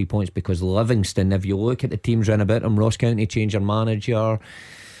take all 3 points, because Livingston, if you look at the teams round about them, Ross County change their manager,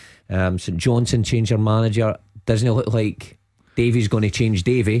 St Johnstone change their manager, doesn't it look like Davy's going to change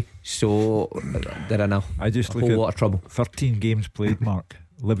Davy? So they're in a whole lot of trouble. 13 games played, Mark.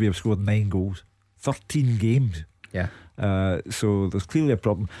 Livy have scored 9 goals. 13 games. Yeah. So there's clearly a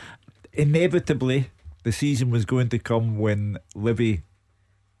problem. Inevitably, the season was going to come when Livy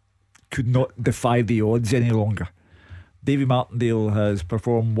could not defy the odds any longer. Davy Martindale has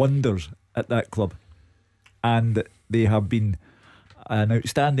performed wonders at that club, and they have been an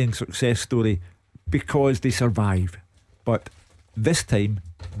outstanding success story because they survive. But this time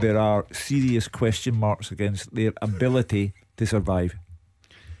there are serious question marks against their ability to survive.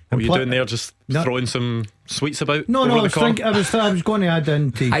 What were you doing there? Just throwing some sweets about? No, I was going to add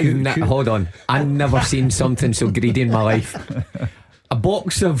in to hold on. I've never seen something so greedy in my life. A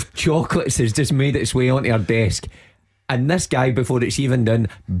box of chocolates has just made its way onto our desk, and this guy, before it's even done,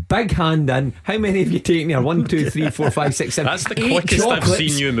 big hand in. How many have you taken here? 1, 2, 3, 4, 5, 6, 7. That's the quickest I've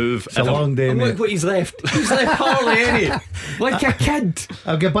seen you move. It's a long day, mate. Look what he's left. He's left hardly any. Like a kid.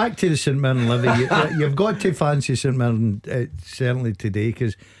 I'll get back to the St Mirren Livy. You've got to fancy St Mirren certainly today,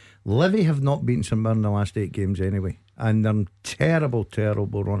 because Livy have not beaten St Mirren in the last 8 games anyway, and they're terrible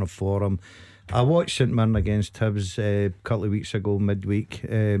run of form. I watched St Mirren against Hibs a couple of weeks ago, midweek.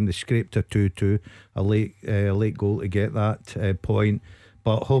 They scraped a 2-2, a late goal to get that point.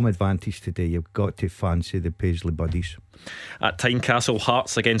 But home advantage today, you've got to fancy the Paisley Buddies. At Tynecastle,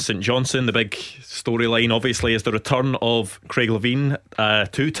 Hearts against St Johnstone. The big storyline obviously is the return of Craig Levein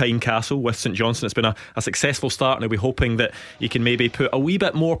to Tynecastle with St Johnstone. It's been a successful start, and we're hoping that he can maybe put a wee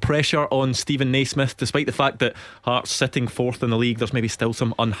bit more pressure on Stephen Naismith. Despite the fact that Hearts sitting 4th in the league, there's maybe still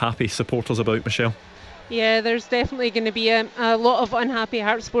some unhappy supporters about, Michelle. Yeah, there's definitely going to be a lot of unhappy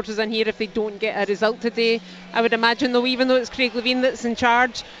Hearts supporters in here if they don't get a result today. I would imagine, though, even though it's Craig Levein that's in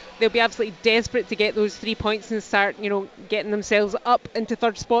charge, they'll be absolutely desperate to get those 3 points and start, getting themselves up into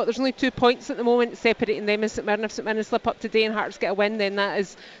 3rd spot. There's only 2 points at the moment separating them and St Mirren. If St Mirren slip up today and Hearts get a win, then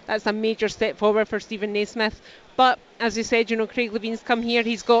that's a major step forward for Stephen Naismith. But as you said, Craig Levein's come here.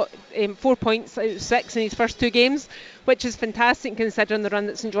 He's got 4 points out of 6 in his first 2 games, which is fantastic considering the run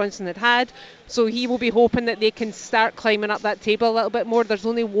that St Johnstone had. So he will be hoping that they can start climbing up that table a little bit more. There's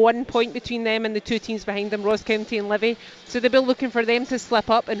only 1 point between them and the 2 teams behind them, Ross County and Livy. So they'll be looking for them to slip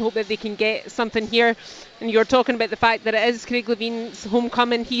up and hope that they can get something here. And you're talking about the fact that it is Craig Levein's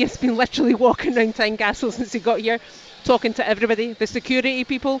homecoming. He has been literally walking around Tynecastle since he got here, talking to everybody, the security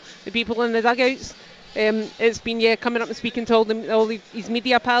people, the people in the dugouts. It's been coming up and speaking to all his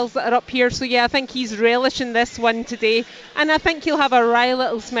media pals that are up here. So I think he's relishing this one today, and I think he'll have a wry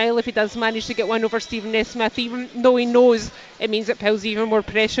little smile if he does manage to get one over Stephen Naismith, even though he knows it means it piles even more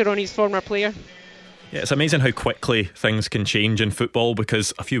pressure on his former player. Yeah, it's amazing how quickly things can change in football,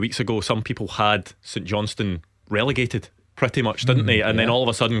 because a few weeks ago some people had St Johnstone relegated pretty much, didn't they? And then all of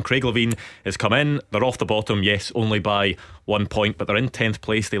a sudden Craig Levein has come in. They're off the bottom, yes, only by 1 point, but they're in 10th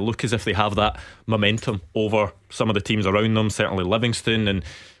place. They look as if they have that momentum over some of the teams around them, certainly Livingston, and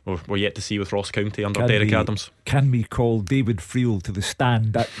we're yet to see with Ross County under Derek Adams. Can we call David Friel to the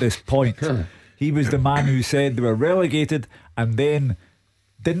stand at this point? He was the man who said they were relegated and then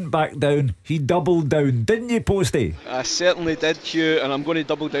didn't back down. He doubled down, didn't you, Posty? I certainly did, Hugh, and I'm going to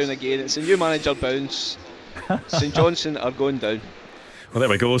double down again. It's a new manager bounce. St Johnstone are going down. Well, there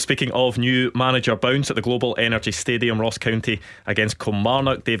we go. Speaking of new manager bounce, at the Global Energy Stadium, Ross County against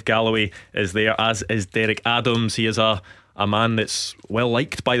Kilmarnock. Dave Galloway is there, as is Derek Adams. He is a man that's well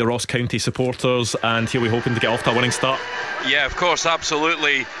liked by the Ross County supporters, and he'll be hoping to get off to a winning start. Yeah, of course,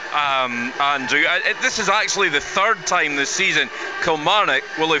 absolutely, Andrew. This is actually the 3rd time this season Kilmarnock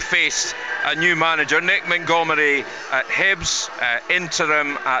will have faced a new manager. Nick Montgomery at Hibs,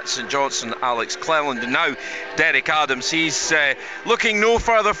 interim at St Johnstone, Alex Cleland, and now Derek Adams. He's looking no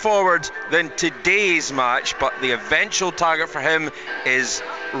further forward than today's match, but the eventual target for him is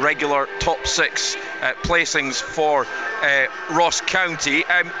regular top 6 placings for Ross County.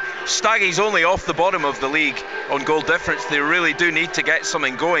 Staggy's only off the bottom of the league on goal difference. They really do need to get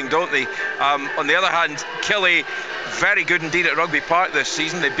something going, don't they? On the other hand, Killie, very good indeed at Rugby Park this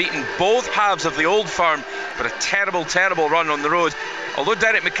season. They've beaten both halves of the Old Firm, but a terrible run on the road. Although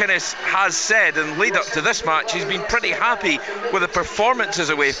Derek McInnes has said in the lead up to this match he's been pretty happy with the performances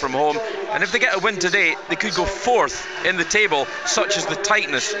away from home, and if they get a win today they could go 4th in the table, such as the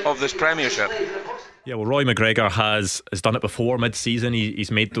tightness of this Premiership. Yeah, well, Roy McGregor has done it before mid-season.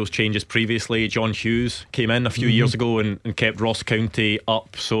 He's made those changes previously. John Hughes came in a few years ago and kept Ross County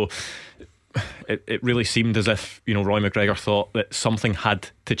up. So it really seemed as if, you know, Roy McGregor thought that something had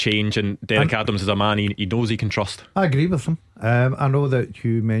to change, and Derek Adams is a man he knows he can trust. I agree with him. I know that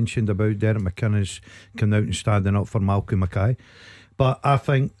Hugh mentioned about Derek McInnes coming out and standing up for Malcolm Mackay, but I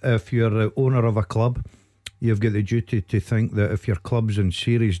think if you're the owner of a club, you've got the duty to think that if your club's in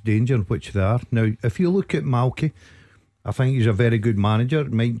serious danger, which they are now, if you look at Malky, I think he's a very good manager.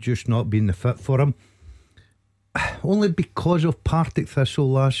 It might just not be in the fit for him, only because of Partick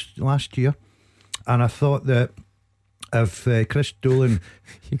Thistle last year. And I thought that if Chris Dolan,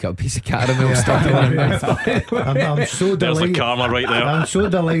 you got a piece of caramel stuck in your mouth. I'm so delighted. There's the karma right there. I'm so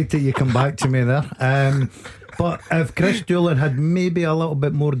delighted you come back to me there. But if Chris Dolan had maybe a little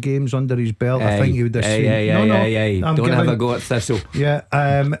bit more games under his belt, I think he would have seen. Don't have a go at Thistle. Yeah,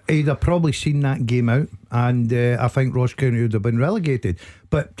 he'd have probably seen that game out, and I think Ross County would have been relegated.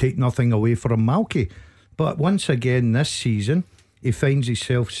 But take nothing away from Malky. But once again this season, he finds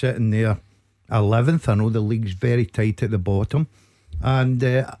himself sitting there 11th. I know the league's very tight at the bottom, and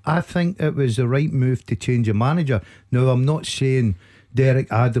I think it was the right move to change a manager. Now, I'm not saying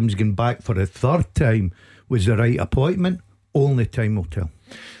Derek Adams going back for a third time was the right appointment. Only time will tell.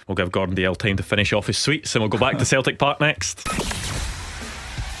 We'll give Gordon Dalziel time to finish off his sweets, and we'll go back to Celtic Park next. The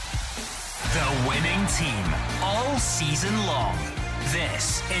winning team all season long.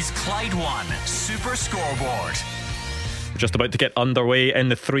 This is Clyde 1 Super Scoreboard. We're just about to get underway in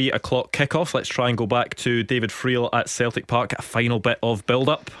the 3 o'clock kickoff. Let's try and go back to David Friel at Celtic Park. A final bit of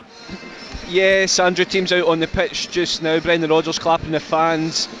build-up. Yes, Andrew, team's out on the pitch just now. Brendan Rodgers clapping the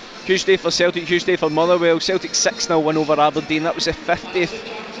fans. Huge day for Celtic, huge day for Motherwell. Celtic 6-0 win over Aberdeen. That was the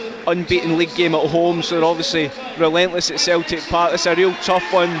 50th unbeaten league game at home, so they're obviously relentless at Celtic Park. It's a real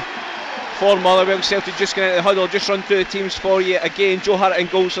tough one for Motherwell. Celtic just going into the huddle. Just run through the teams for you again. Joe Hart in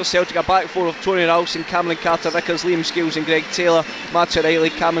goals for Celtic. A back four of Tony Ralston, Cameron Carter-Vickers, Liam Scales and Greg Taylor, Matt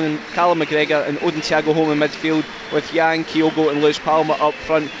O'Reilly, Callum McGregor and Odin Thiago home in midfield, with Yang, Kyogo and Lewis Palmer up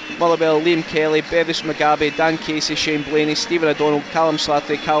front. Motherwell, Liam Kelly, Bevis Mugabe, Dan Casey, Shane Blaney, Stephen O'Donnell, Callum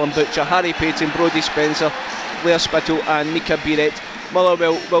Slattery, Callum Butcher, Harry Payton, Brodie Spencer, Blair Spittle and Mika Biret.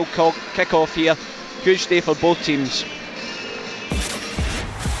 Motherwell will kick off here. Huge day for both teams.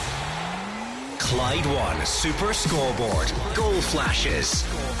 Clyde 1 Super Scoreboard. Goal flashes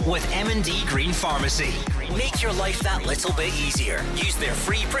with M&D Green Pharmacy. Make your life that little bit easier. Use their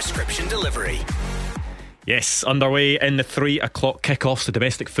free prescription delivery. Yes, underway in the 3 o'clock kickoffs. The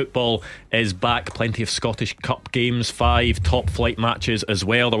domestic football is back. Plenty of Scottish Cup games, 5 top flight matches as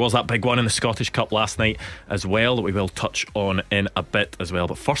well. There was that big one in the Scottish Cup last night as well that we will touch on in a bit as well.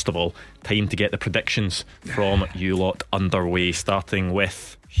 But first of all, time to get the predictions from you lot underway, starting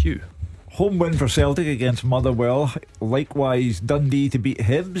with Hugh. Home win for Celtic against Motherwell. Likewise Dundee to beat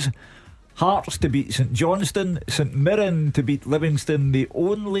Hibs, Hearts to beat St Johnstone, St Mirren to beat Livingston. The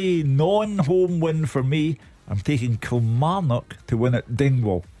only non-home win for me, I'm taking Kilmarnock to win at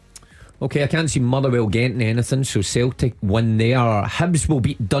Dingwall. Okay, I can't see Motherwell getting anything, so Celtic win there. Hibs will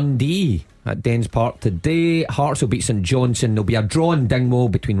beat Dundee at Dens Park today. Hearts will beat St Johnstone. There'll be a draw in Dingwall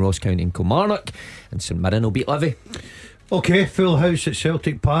between Ross County and Kilmarnock, and St Mirren will beat Livy. Okay, full house at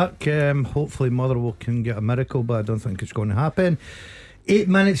Celtic Park. Hopefully Motherwell can get a miracle, but I don't think it's going to happen. 8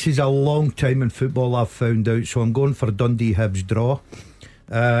 minutes is a long time in football, I've found out, so I'm going for Dundee Hibs draw.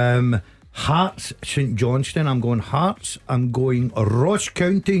 Hearts St Johnstone, I'm going Hearts. I'm going Ross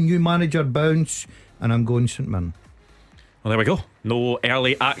County, new manager bounce, and I'm going St Mirren. Well, there we go. No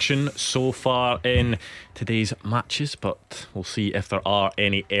early action so far in today's matches, but we'll see if there are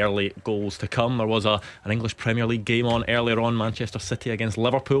any early goals to come. There was an English Premier League game on earlier on, Manchester City against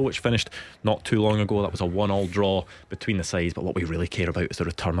Liverpool, which finished not too long ago. That was a 1-1 draw between the sides, but what we really care about is the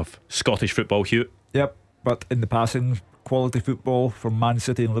return of Scottish football, Hugh. Yep, but in the passing, quality football from Man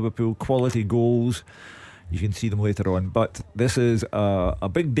City and Liverpool, quality goals. You can see them later on, but this is a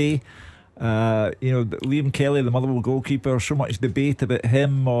big day. Liam Kelly, the Motherwell goalkeeper, so much debate about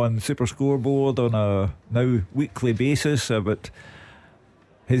him on Super Scoreboard on a now weekly basis about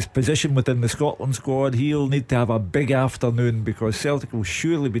his position within the Scotland squad. He'll need to have a big afternoon because Celtic will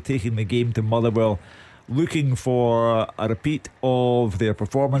surely be taking the game to Motherwell, looking for a repeat of their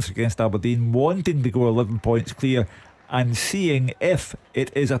performance against Aberdeen, wanting to go 11 points clear and seeing if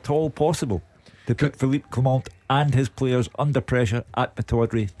it is at all possible to put Philippe Clement and his players under pressure at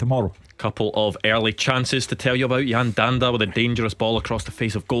Pittodrie tomorrow. Couple of early chances to tell you about. Jan Danda with a dangerous ball across the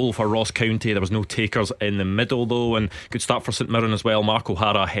face of goal for Ross County. There was no takers in the middle though, and good start for St Mirren as well. Mark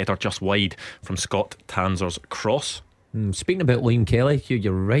O'Hara header just wide from Scott Tanzer's cross. Speaking about Liam Kelly, Hugh,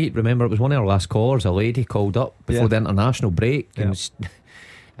 you're right. Remember, it was one of our last callers, a lady called up before the international break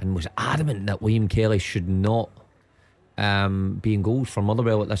and was adamant that Liam Kelly should not be in goals for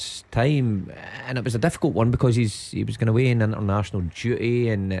Motherwell at this time, and it was a difficult one because he was going away in international duty,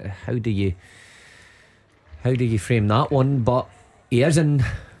 and how do you frame that one? But he is in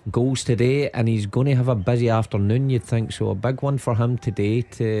goals today, and he's going to have a busy afternoon, you'd think. So a big one for him today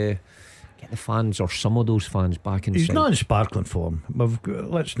to get the fans, or some of those fans, back inside. He's not in sparkling form.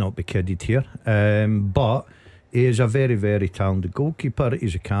 Let's not be kidded here. But he is a very, very talented goalkeeper.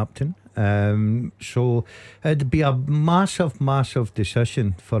 He's a captain. So it'd be a massive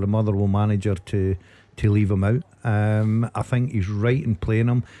decision for the Motherwell manager to leave him out. I think he's right in playing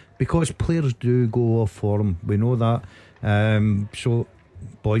him because players do go off form. We know that. So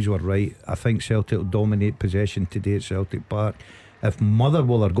boys were right. I think Celtic will dominate possession today at Celtic Park. If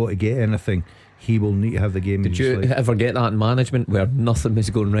Motherwell are going to get anything, he will need to have the game. Did you ever get that in management where nothing was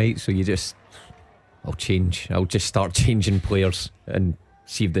going right, so you just, I'll just start changing players and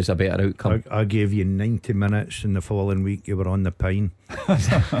see if there's a better outcome? I gave you 90 minutes, and the following week you were on the pine.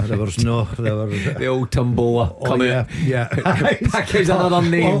 There was the old Tombola coming. Yeah. Package another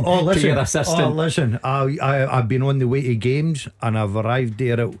name to your assistant. Listen, I've been on the way to games, and I've arrived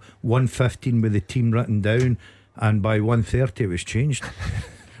there at 1:15 with the team written down, and by 1:30 it was changed.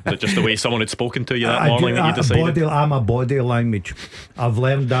 Is it just the way someone had spoken to you that morning that you decided? I'm a body language. I've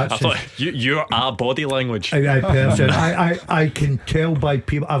learned that. I thought you're a body language. I can tell by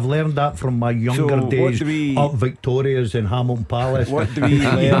people. I've learned that from my younger days up Victoria's in Hamilton Palace. What do we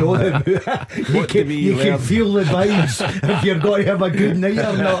learn? You can feel the vibes if you're going to have a good night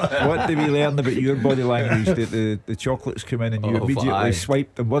or not. What do we learn about your body language? That the chocolates come in and you immediately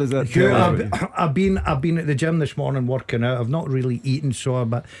swipe them. What is that? I've been at the gym this morning working out. I've not really eaten,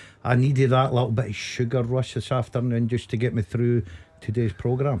 but I needed that little bit of sugar rush this afternoon just to get me through today's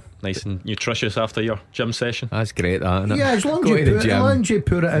programme. Nice and nutritious after your gym session. That's great, that, isn't it? Yeah, as long as you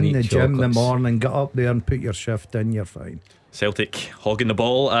put it in the gym in the morning, get up there and put your shift in, you're fine. Celtic hogging the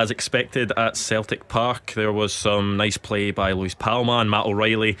ball as expected at Celtic Park. There was some nice play by Luis Palma and Matt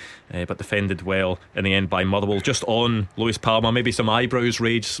O'Reilly, but defended well in the end by Motherwell. Just on Luis Palma, maybe some eyebrows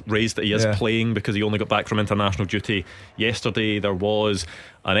raised that he is playing because he only got back from international duty yesterday. There was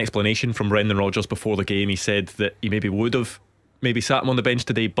an explanation from Brendan Rodgers before the game. He said that he maybe would have sat him on the bench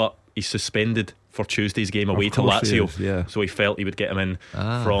today, but he's suspended for Tuesday's game away to Lazio, so he felt he would get him in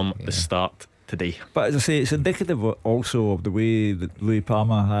from the start today. But as I say, it's indicative also of the way that Louis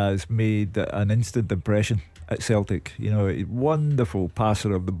Palma has made an instant impression at Celtic. You know, a wonderful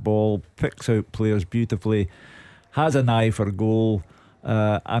passer of the ball, picks out players beautifully, has an eye for goal,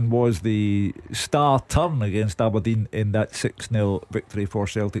 and was the star turn against Aberdeen in that 6-0 victory for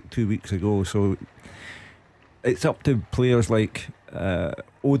Celtic 2 weeks ago. So it's up to players like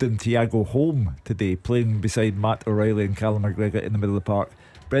Odin Thiago Holm today, playing beside Matt O'Reilly and Callum McGregor in the middle of the park.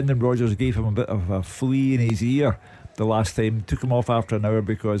 Brendan Rodgers gave him a bit of a flea in his ear the last time, took him off after an hour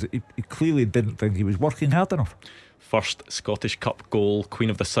because he clearly didn't think he was working hard enough. First Scottish Cup goal, Queen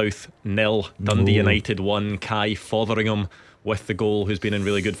of the South 0, Dundee United 1. Kai Fotheringham with the goal, who's been in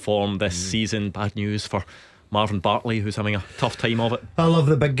really good form this season. Bad news for Marvin Bartley, who's having a tough time of it. I love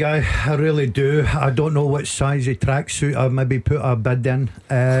the big guy, I really do. I don't know which size of tracksuit I'll maybe put a bid in.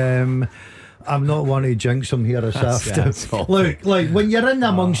 I'm not one to jinx him here this afternoon. Look, like when you're in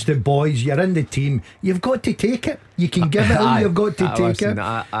amongst the boys, you're in the team, you've got to take it. You can give it all you've got to take it.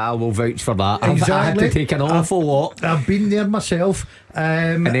 I will vouch for that. Exactly. I had to take an awful lot. I've been there myself.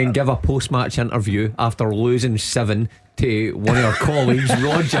 And then give a post-match interview after losing 7 to one of our colleagues,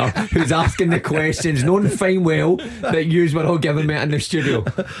 Roger, who's asking the questions, knowing fine well that yous were all giving me in the studio.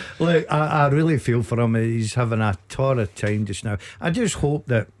 Look, I really feel for him. He's having a torrid time just now. I just hope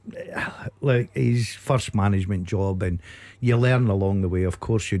that, like, his first management job, and you learn along the way, of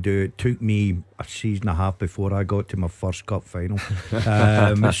course you do. It took me a season and a half before I got to my first cup final.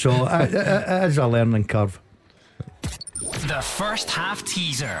 So it is a learning curve. The first half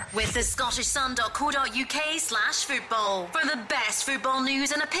teaser with the scottishsun.co.uk/football for the best football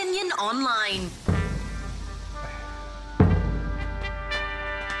news and opinion online.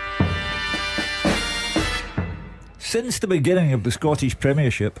 Since the beginning of the Scottish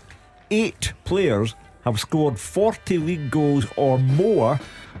Premiership, 8 players have scored 40 league goals or more,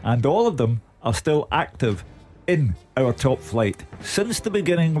 and all of them are still active in our top flight. Since the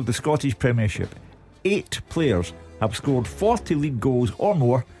beginning of the Scottish Premiership, 8 players have scored 40 league goals or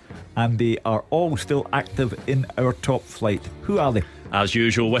more, and they are all still active in our top flight. Who are they? As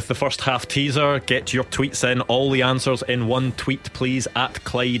usual with the first half teaser, get your tweets in, all the answers in one tweet please, at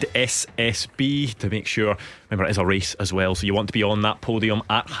Clyde SSB, to make sure, remember it is a race as well, so you want to be on that podium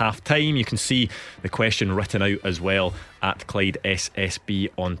at half time. You can see the question written out as well at Clyde SSB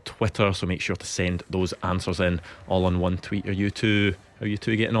on Twitter, so make sure to send those answers in all on one tweet. Are you two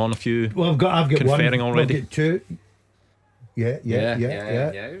getting on a few? Well, I've got conferring one already. I've got two. Yeah.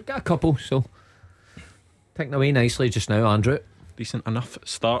 We've got a couple, so taking away nicely just now, Andrew. Decent enough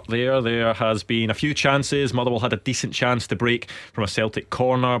start there. There has been a few chances. Motherwell had a decent chance to break from a Celtic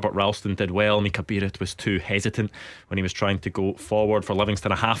corner, but Ralston did well. Mika Beirut was too hesitant when he was trying to go forward. For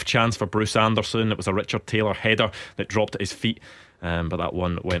Livingston, a half chance for Bruce Anderson. It was a Richard Taylor header that dropped at his feet, but that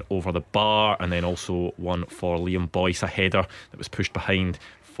one went over the bar. And then also one for Liam Boyce, a header that was pushed behind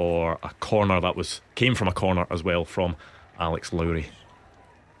for a corner that came from a corner as well from Alex Lowry.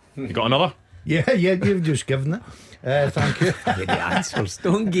 You got another? Yeah, you've just given it. Thank you. The answers.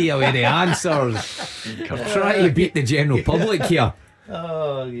 Don't give away the answers. Try to beat the general public here.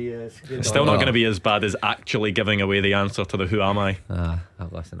 Oh yes. It's still not going to be as bad as actually giving away the answer to the Who Am I?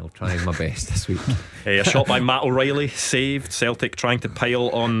 Listen, I'll try my best this week. A shot by Matt O'Reilly saved. Celtic trying to pile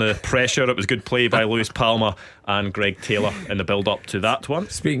on the pressure. It was good play by Lewis Palmer and Greg Taylor in the build up to that one.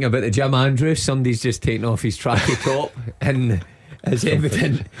 Speaking about the Jim Andrews, somebody's just taken off his tracky top and it's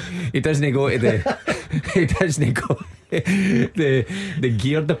evident he doesn't go to the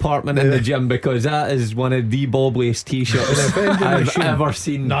gear department in the gym, because that is one of the bobbliest t-shirts I've ever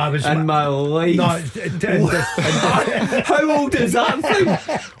seen in my life. How old is that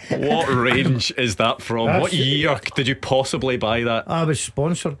thing? What range is that from? What year did you possibly buy that? I was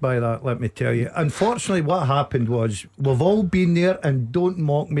sponsored by that, let me tell you. Unfortunately, what happened was, we've all been there, and don't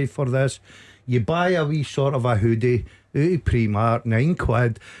mock me for this. You buy a wee sort of a hoodie out of Primark,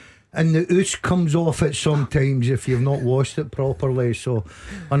 £9, and the ooze comes off it sometimes if you've not washed it properly. So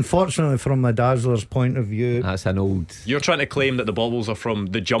unfortunately, from my Dazzler's point of view, that's an old... You're trying to claim that the bobbles are from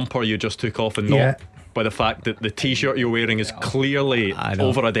the jumper you just took off, and not by the fact that the t-shirt you're wearing is clearly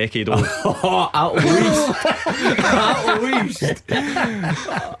over a decade old. At least.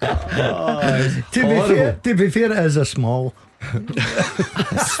 To be fair, it is a small.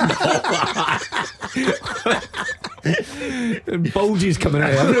 Bulges coming out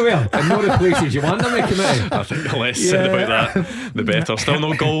everywhere, and not the places you want them to come out. I think the less said about that, the better. Still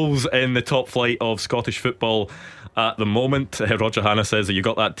no goals in the top flight of Scottish football at the moment. Roger Hanna says that you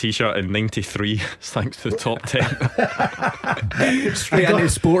got that t-shirt in 93 thanks to the top 10. Straight into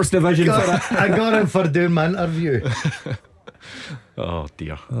sports division for it. I got him for doing my interview. Oh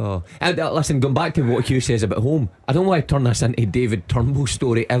dear. And listen, going back to what Hugh says about home, I don't want to turn this into David Turnbull's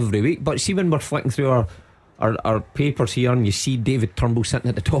story every week, but see, when we're flicking through our papers here and you see David Turnbull sitting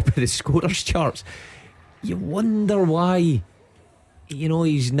at the top of the scorers charts, you wonder why,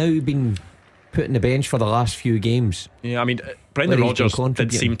 he's now been put on the bench for the last few games. Yeah, I mean, Brendan Rodgers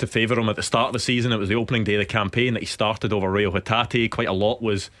did seem to favour him at the start of the season. It was the opening day of the campaign that he started over Rio Hatate. Quite a lot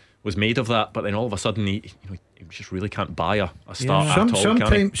was made of that, but then all of a sudden he just really can't buy a start at all.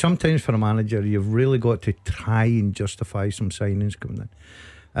 Sometimes for a manager, you've really got to try and justify some signings coming in.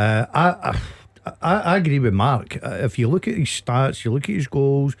 I agree with Mark. If you look at his stats, you look at his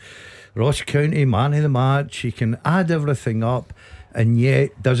goals, Ross County man of the match, he can add everything up, and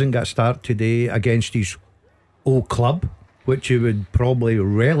yet doesn't get a start today against his old club, which he would probably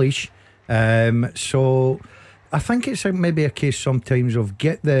relish. So I think it's maybe a case sometimes of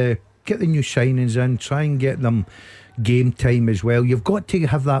get the new signings in, try and get them game time as well. You've got to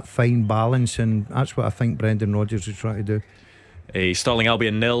have that fine balance, and that's what I think Brendan Rodgers is trying to do. Stirling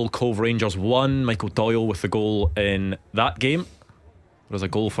Albion 0, Cove Rangers 1. Michael Doyle with the goal in that game. There's a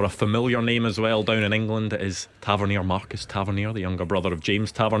goal for a familiar name as well down in England. It is Tavernier, Marcus Tavernier, the younger brother of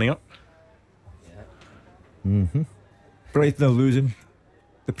James Tavernier. Brighton are losing.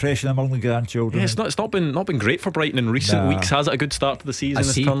 Depression among the grandchildren. Yeah, it's not been great for Brighton in recent weeks, has it? A good start to the season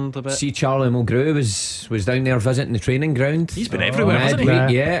has turned a bit. See, Charlie Mulgrew was down there visiting the training ground. He's been everywhere, hasn't he?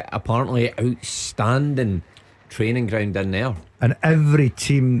 Yeah, apparently outstanding training ground in there. And every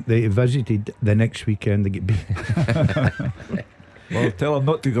team they visited the next weekend, they get beat. Well, tell him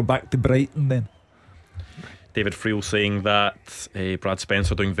not to go back to Brighton then. David Friel saying that Brad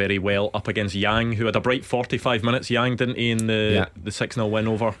Spencer doing very well up against Yang, who had a bright 45 minutes, Yang, didn't he, in the 6-0 win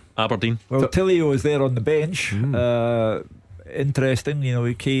over Aberdeen. Well, Tillio was there on the bench. Interesting,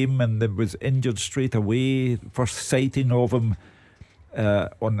 he came and was injured straight away. First sighting of him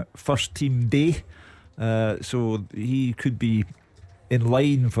on first team day, so he could be in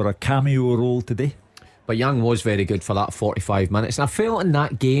line for a cameo role today. But Yang was very good for that 45 minutes, and I felt in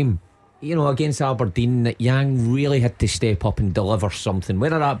that game against Aberdeen, that Yang really had to step up and deliver something,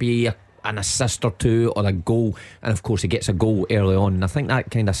 whether that be an assist or two or a goal. And of course he gets a goal early on, and I think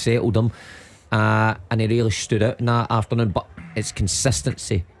that kind of settled him, and he really stood out in that afternoon. But it's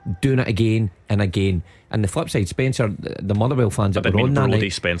consistency, doing it again and again. And the flip side, Spencer, the Motherwell fans that were on that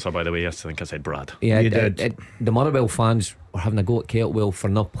night, Spencer, by the way, I think I said Brad. Yeah, the Motherwell fans were having a go at Keltwell for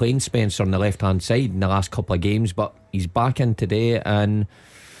not playing Spencer on the left hand side in the last couple of games, but he's back in today, and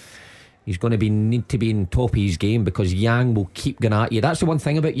he's going to need to be in top of his game, because Yang will keep going at you. That's the one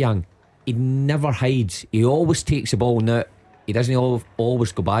thing about Yang, he never hides. He always takes the ball. Now, he doesn't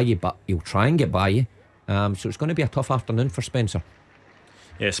always go by you, but he'll try and get by you. So it's going to be a tough afternoon for Spencer.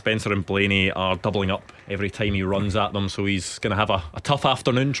 Yeah, Spencer and Blaney are doubling up every time he runs at them, so he's going to have a tough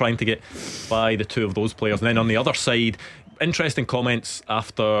afternoon trying to get by the two of those players. And then on the other side, interesting comments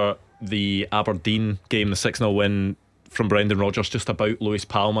after the Aberdeen game, the 6-0 win from Brendan Rodgers, just about Lewis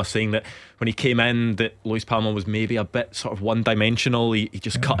Palma, saying that when he came in, that Lewis Palma was maybe a bit sort of one-dimensional. He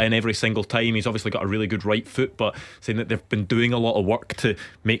just cut in every single time. He's obviously got a really good right foot, but saying that they've been doing a lot of work to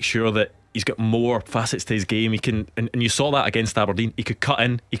make sure that he's got more facets to his game. He can, and you saw that against Aberdeen. He could cut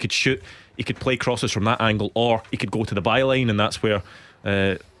in, he could shoot, he could play crosses from that angle, or he could go to the byline, and that's where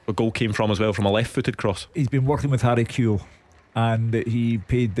a goal came from as well, from a left-footed cross. He's been working with Harry Kewell, and he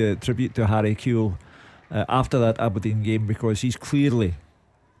paid the tribute to Harry Kewell after that Aberdeen game, because he's clearly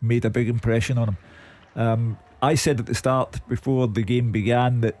made a big impression on him. I said at the start, before the game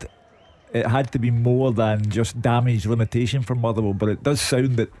began, that it had to be more than just damage limitation for Motherwell, but it does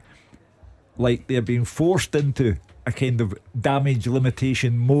sound that like they're being forced into a kind of damage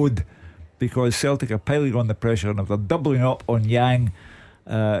limitation mode, because Celtic are piling on the pressure, and if they're doubling up on Yang,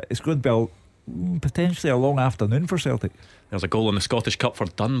 it's going to be potentially a long afternoon for Celtic. There's a goal in the Scottish Cup for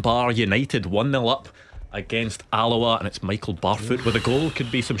Dunbar United, 1-0 up against Alloa, and it's Michael Barfoot with a goal.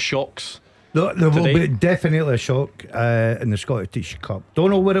 Could be some shocks. There will be definitely a shock in the Scottish Cup.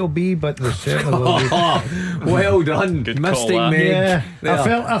 Don't know what it'll be, but there certainly will be. Well done. Good mistake call, made. Yeah,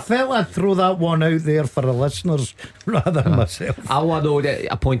 I felt I'd throw that one out there for the listeners rather than myself. Alloa, though,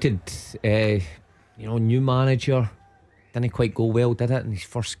 appointed new manager, didn't quite go well, did it? In his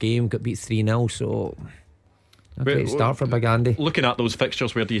first game, got beat 3-0, so a great start for Big Andy. Looking at those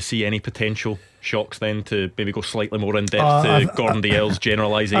fixtures, where do you see any potential shocks then, to maybe go slightly more in depth to Gordon Dalziel's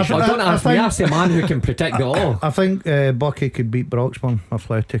generalisation? Don't ask me, ask the man who can predict it all. I think Bucky could beat Broxburn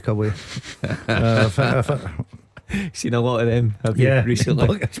Athletic away. Seen a lot of them, have you,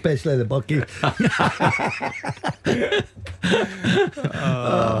 recently? Especially the Bucky.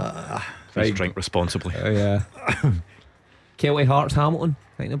 Please drink responsibly. Yeah. Kelty Hearts Hamilton,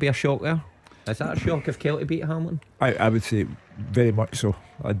 I think there'll be a shock there. Is that a shock if Kelty beat Hamilton? I would say very much so.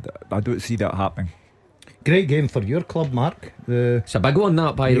 I don't see that happening. Great game for your club, Mark. It's a big one,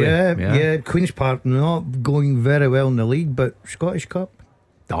 that, by the way. Yeah, Queen's Park not going very well in the league, but Scottish Cup,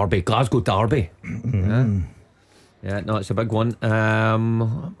 Derby, Glasgow Derby. Yeah, no, it's a big one.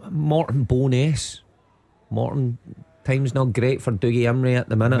 Morton Bowness. Morton, time's not great for Dougie Imrie at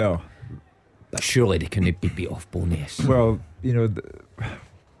the minute. No, but surely they couldn't be beat off Bowness. Well,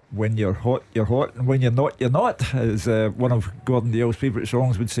 when you're hot, and when you're not, as one of Gordon Dalziel's favourite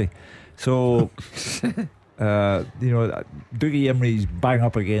songs would say. So, Dougie Imrie's bang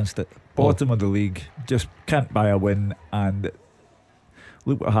up against it, bottom of the league, just can't buy a win. And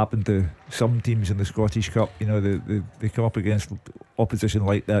look what happened to some teams in the Scottish Cup. They come up against opposition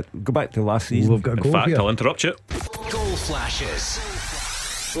like that. Go back to last season. In fact, I'll interrupt you. Goal flashes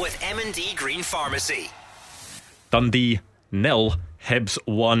with M&D Green Pharmacy. Dundee 0, Hibs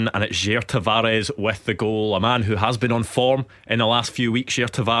 1, and it's Jair Tavares with the goal. A man who has been on form in the last few weeks, Jair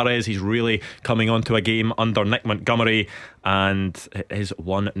Tavares. He's really coming onto a game under Nick Montgomery, and it is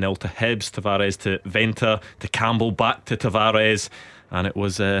 1-0 to Hibs. Tavares to Venter, to Campbell, back to Tavares, and it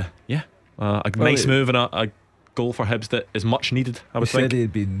was a nice move and a goal for Hibs that is much needed, I would think. He said he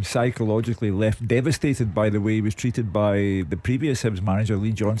had been psychologically left devastated by the way he was treated by the previous Hibs manager,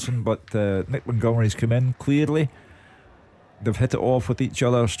 Lee Johnson, but Nick Montgomery's come in clearly. They've hit it off with each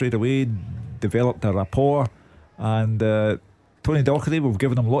other straight away, developed a rapport, and Tony Docherty, we've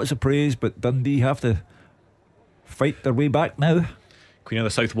given him lots of praise, but Dundee have to fight their way back now. Queen of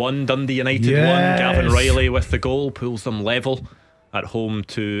the South 1, Dundee United 1. Gavin Riley with the goal, pulls them level at home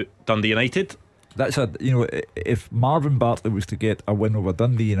to Dundee United. That's if Marvin Bartley was to get a win over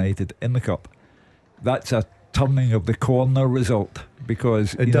Dundee United in the Cup, that's a turning of the corner result,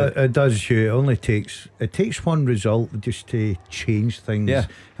 because it does. It only takes one result just to change things. Yeah.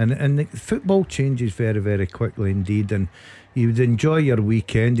 And the football changes very, very quickly indeed. And you would enjoy your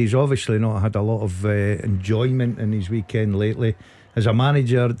weekend. He's obviously not had a lot of enjoyment in his weekend lately. as a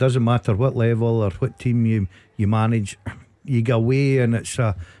manager, it doesn't matter what level or what team you manage, you go away and it's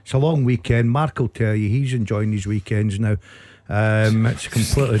a long weekend. Mark will tell you he's enjoying his weekends now. It's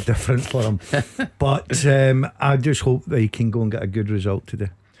completely different for him. But I just hope that he can go and get a good result today.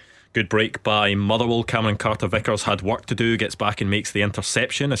 Good break by Motherwell. Cameron Carter-Vickers had work to do, gets back and makes the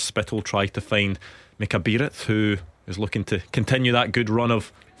interception as Spittle tried to find Mika Beirith, who is looking to continue that good run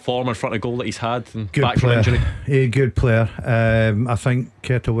of form in front of goal that he's had, and good back player. from injury. A good player. I think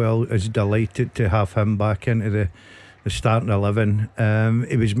Kettlewell is delighted to have him back into the starting 11.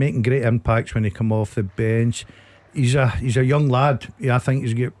 He was making great impacts when he come off the bench. He's a young lad. I think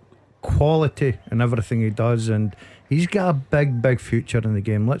he's got quality in everything he does, and he's got a big future in the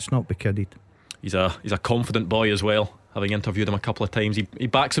game. Let's not be kidded. He's a confident boy as well. Having interviewed him a couple of times, he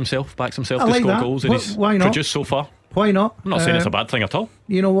backs himself to like score that. goals, and he's why not? produced so far. Why not? I'm not saying it's a bad thing at all.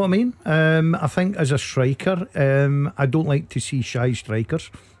 You know what I mean? I think as a striker, I don't like to see shy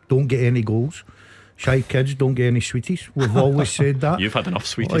strikers don't get any goals. Shy kids don't get any sweeties. We've always said that. You've had enough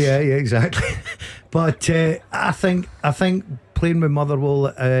sweeties. Oh, yeah, exactly. But I think playing with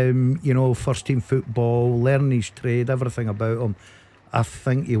Motherwell, first team football, learning his trade, everything about him, I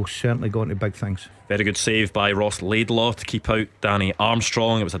think he'll certainly go into big things. Very good save by Ross Laidlaw to keep out Danny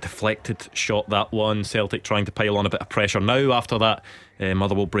Armstrong. It was a deflected shot, that one. Celtic trying to pile on a bit of pressure now after that.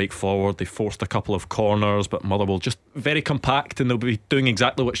 Motherwell break forward. They forced a couple of corners, but Motherwell just very compact, and they'll be doing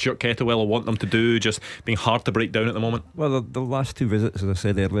exactly what Stuart Kettlewell will want them to do, just being hard to break down at the moment. Well, the last two visits, as I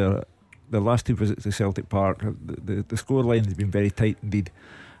said earlier, the last two visits to Celtic Park, the scoreline has been very tight indeed.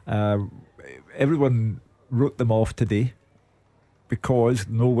 Everyone wrote them off today because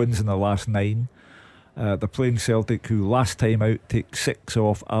no wins in the last 9. They're playing Celtic, who last time out take 6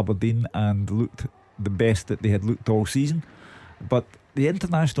 off Aberdeen and looked the best that they had looked all season. But the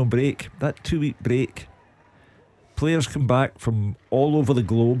international break, that 2-week break, players come back from all over the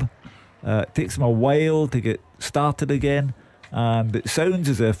globe. It takes them a while to get started again, and it sounds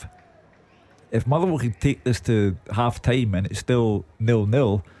as if Motherwell could take this to half time and it's still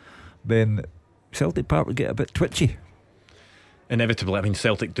 0-0, then Celtic Park would get a bit twitchy. Inevitably, I mean,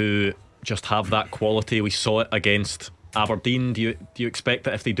 Celtic do just have that quality. We saw it against Aberdeen. Do you expect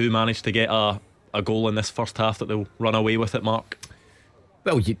that if they do manage to get a goal in this first half that they'll run away with it, Mark?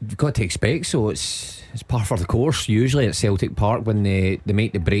 Well, you've got to expect so. It's par for the course usually at Celtic Park when they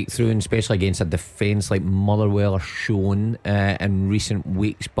make the breakthrough, and especially against a defence like Motherwell are shown in recent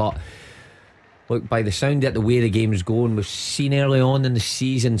weeks. But look, by the sound of the way the game's going, we've seen early on in the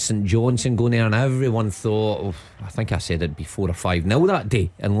season St Johnstone going there, and everyone thought, I think I said it'd be 4 or 5-0 that day,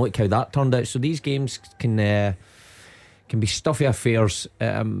 and look how that turned out. So these games can be stuffy affairs.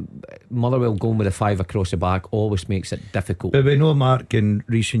 Motherwell going with a 5 across the back always makes it difficult. But we know, Mark, in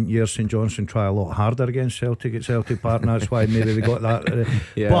recent years St Johnstone try a lot harder against Celtic at Celtic Park, and that's why maybe they got that.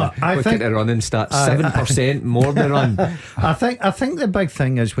 Yeah, but I think the running stats, 7% more than run. I think the big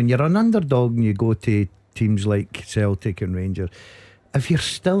thing is when you're an underdog and you go to teams like Celtic and Rangers, if you're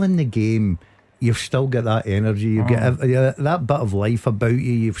still in the game, you've still got that energy, you've got that bit of life about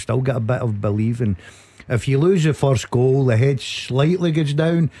you, you've still got a bit of believing. If you lose the first goal, the head slightly gets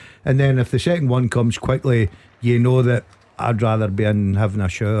down, and then if the second one comes quickly, you know that I'd rather be in having a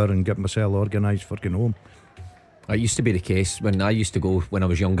shower and get myself organised for going home. It used to be the case when I used to go when I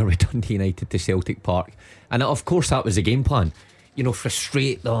was younger with Dundee United to Celtic Park, and of course that was the game plan.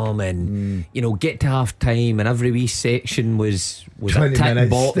 Frustrate them and get to half time, and every wee section was a tick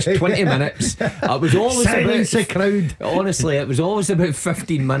box. 20 minutes. It was always silence the crowd. Honestly, it was always about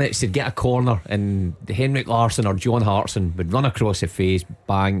 15 minutes. They'd get a corner and Henrik Larsson or John Hartson would run across the face,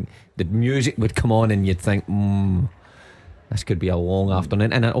 bang, the music would come on, and you'd think, this could be a long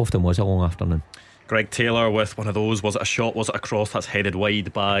afternoon, and it often was a long afternoon. Greg Taylor with one of those. Was it a shot? Was it a cross? That's headed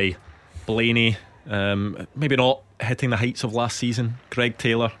wide by Blaney. Maybe not hitting the heights of last season, Greg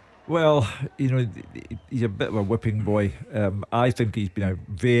Taylor. Well, he's a bit of a whipping boy. I think he's been a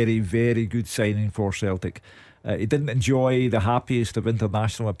very, very good signing for Celtic. He didn't enjoy the happiest of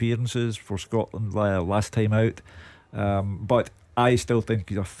international appearances for Scotland last time out, but I still think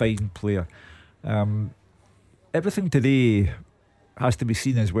he's a fine player. Everything today has to be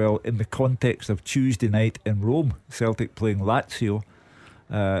seen as well in the context of Tuesday night in Rome, Celtic playing Lazio.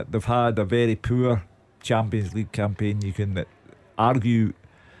 They've had a very poor Champions League campaign. You can argue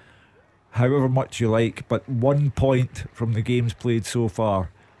however much you like, but 1 point from the games played so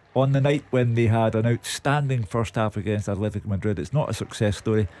far on the night when they had an outstanding first half against Atletico Madrid. It's not a success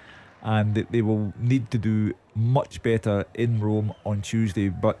story, and they will need to do much better in Rome on Tuesday.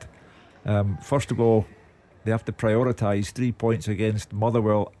 But first of all, they have to prioritise 3 points against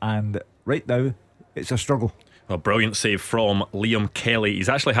Motherwell, and right now it's a struggle. A brilliant save from Liam Kelly. He's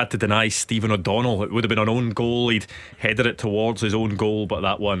actually had to deny Stephen O'Donnell. It would have been an own goal. He'd headed it towards his own goal, but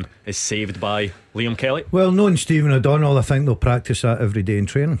that one is saved by Liam Kelly. Well, knowing Stephen O'Donnell, I think they'll practice that every day in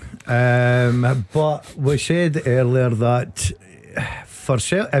training. But we said earlier that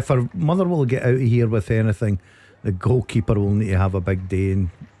if our Motherwell will get out of here with anything, the goalkeeper will need to have a big day, and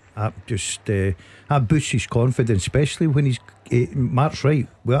that boosts his confidence, especially when Mark's right.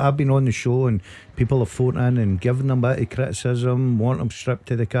 Well, I've been on the show and people have phoned in and given him a bit of criticism, want him stripped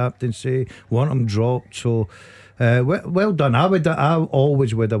to the captaincy, want him dropped. So well done. I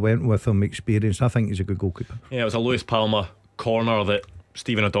always would have went with him experienced. I think he's a good goalkeeper. Yeah, it was a Lewis Palma corner that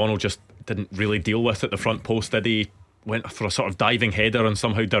Stephen O'Donnell just didn't really deal with at the front post, did he? Went for a sort of diving header and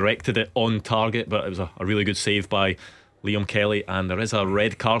somehow directed it on target, but it was a really good save by Liam Kelly. And there is a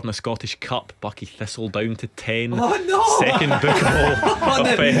red card in the Scottish Cup. Bucky Thistle down to 10. Oh no! Second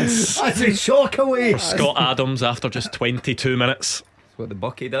bookable offence. That's a shock away. Scott Adams after just 22 minutes. That's what the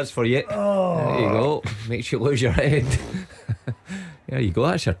Bucky does for you. There you go. Makes you lose your head. There you go.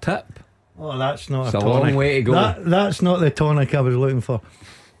 That's your tip. Oh, that's not it's a tonic. Long way to go. That's not the tonic I was looking for.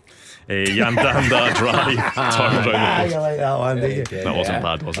 Yandanda drive turned round the post. You like that one, did you? That wasn't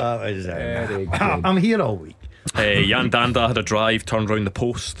bad, was it? I'm here all week. Yandanda had a drive turned round the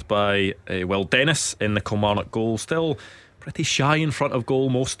post by Will Dennis in the Kilmarnock goal. Still pretty shy in front of goal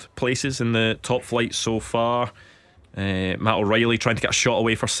most places in the top flight so far. Matt O'Reilly trying to get a shot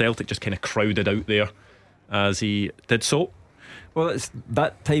away for Celtic, just kind of crowded out there as he did so. Well, it's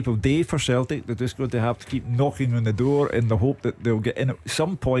that type of day for Celtic. They're just going to have to keep knocking on the door in the hope that they'll get in at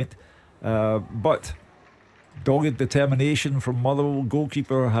some point. But dogged determination from Motherwell.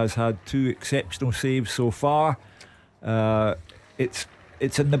 Goalkeeper has had 2 exceptional saves so far. It's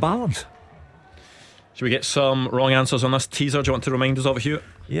in the balance. Should we get some wrong answers on this teaser? Do you want to remind us of it, Hugh?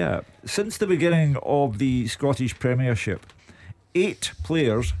 Yeah. Since the beginning of the Scottish Premiership, 8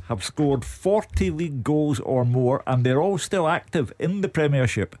 players have scored 40 league goals or more, and they're all still active in the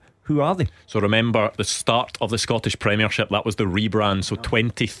Premiership. Who are they? So remember the start of the Scottish Premiership, that was the rebrand. So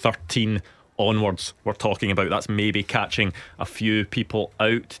 2013 onwards we're talking about. That's maybe catching a few people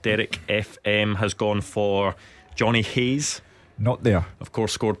out. Derek FM has gone for Johnny Hayes. Not there. Of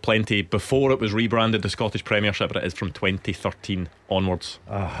course, scored plenty before it was rebranded the Scottish Premiership, but it is from 2013 onwards.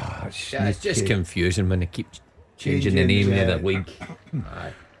 It's just confusing when they keep changing the name of the league.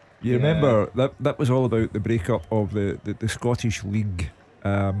 You remember that was all about the breakup of the Scottish League,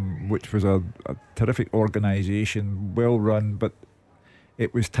 which was a terrific organisation, well run, but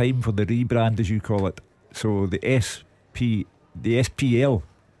it was time for the rebrand, as you call it. So the SPL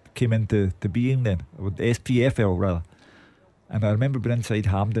came into being then, or the SPFL rather. And I remember being inside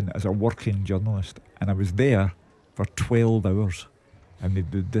Hampden as a working journalist, and I was there for 12 hours, and they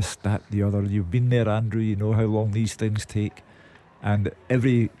did this, that, the other. You've been there, Andrew, you know how long these things take. And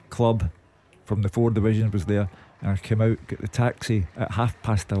every club from the 4 divisions was there. And I came out, got the taxi at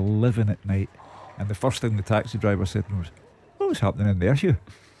 11:30 at night, and the first thing the taxi driver said to me was, "What was happening in there, Hugh?"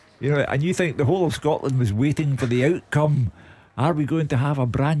 You know, and you think the whole of Scotland was waiting for the outcome. Are we going to have a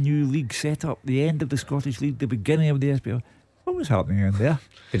brand new league set up? The end of the Scottish League, the beginning of the SPL. What was happening in there?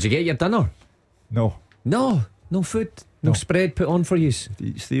 Did you get your dinner? No food, no spread put on for you.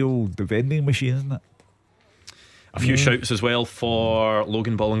 It's the vending machine, isn't it? A few shouts as well for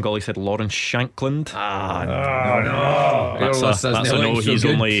Logan Bollingal. He said Lawrence Shankland. No. That's a no. He's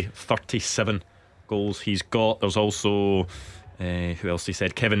only 37 goals he's got. There's also who else he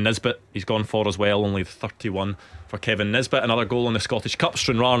said? Kevin Nisbet he's gone for as well, only 31 for Kevin Nisbet. Another goal in the Scottish Cup.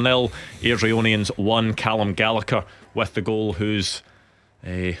 Stranraer 0, Airdrieonians 1. Callum Gallagher with the goal, who's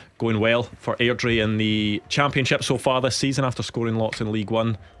going well for Airdrie in the Championship so far this season after scoring lots in League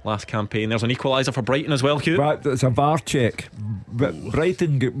One last campaign. There's an equaliser for Brighton as well, Hugh. But it's a VAR check. But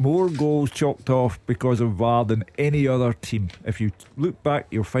Brighton get more goals chalked off because of VAR than any other team. If you look back,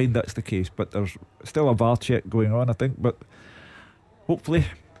 you'll find that's the case. But there's still a VAR check going on, I think. But hopefully.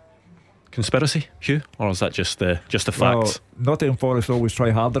 Conspiracy, Hugh? Or is that just the facts? Well, Nottingham Forest always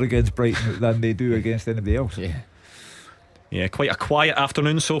try harder against Brighton than they do against anybody else. Yeah, quite a quiet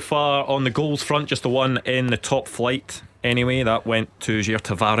afternoon so far on the goals front. Just the one in the top flight anyway. That went to Jair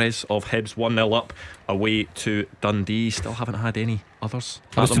Tavares of Hibs, 1-0 up away to Dundee. Still haven't had any others.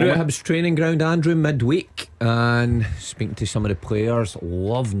 I was through at Hibs training ground, Andrew, midweek, and speaking to some of the players.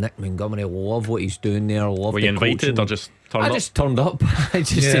 Love Nick Montgomery, love what he's doing there. Love. Were you invited or just turned up? I just turned up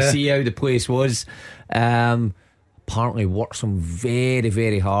just to see how the place was. Apparently works them very,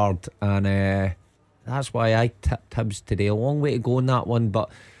 very hard, and that's why I tipped Hibs today. A long way to go in that one,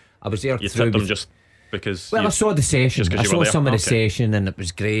 but I was there. You tipped them just because? Well, I saw the session. I saw some of the session, and it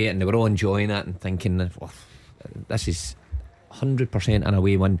was great, and they were all enjoying it and thinking, well, this is 100% an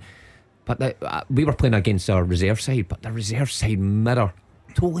away win. But we were playing against our reserve side, but the reserve side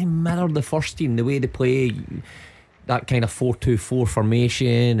totally mirrored the first team, the way they play, that kind of 4-2-4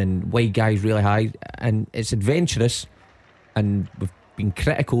 formation and wide guys really high, and it's adventurous, and we've been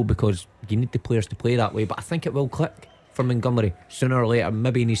critical because you need the players to play that way, but I think it will click for Montgomery sooner or later.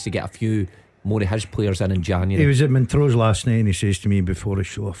 Maybe he needs to get a few more of his players in January. He was at Montrose last night and he says to me before the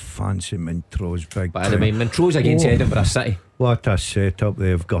show, I fancy Montrose big. But I mean, Montrose against Edinburgh City, what a setup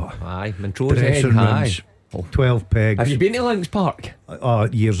they've got. Aye, Montrose dressing rooms, 12 pegs. Have you been to Links Park?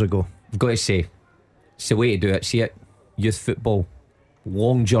 Years ago. I've got to say, it's the way to do it. See it, youth football,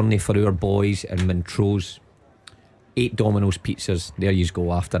 long journey for our boys in Montrose. 8 Domino's pizzas, there you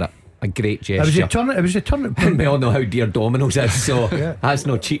go after it. A great gesture. It was a turn. And we all know how dear Domino's is, so yeah. That's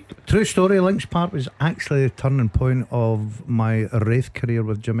no cheap. True story, Links Park was actually the turning point of my Wraith career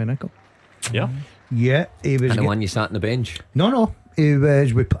with Jimmy Nicholl. Yeah. Yeah, he was. And the one you sat on the bench? No, he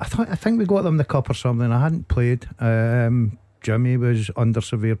was. I think we got them the cup or something. I hadn't played. Jimmy was under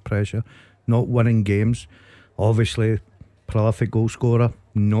severe pressure, not winning games. Obviously, prolific goal scorer,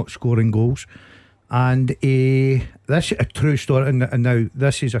 not scoring goals. And this is a true story, and now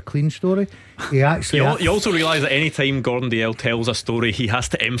this is a clean story. He actually. You also realise that any time Gordon Dalziel tells a story, he has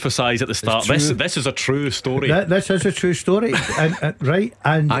to emphasise at the start. This is a true story. This is a true story, right?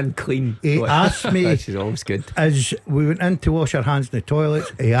 And clean. He asked me. This is always good. As we went in to wash our hands in the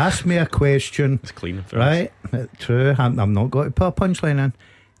toilets, he asked me a question. It's clean, right? True. I'm not going to put a punchline in.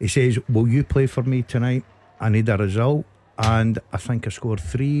 He says, "Will you play for me tonight? I need a result." And I think I scored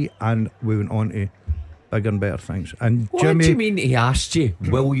 3, and we went on to bigger and better things. And what Jimmy, do you mean he asked you,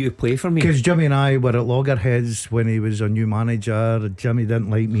 will you play for me? Because Jimmy and I were at loggerheads when he was a new manager. Jimmy didn't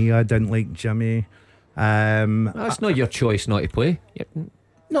like me, I didn't like Jimmy. That's not your choice not to play.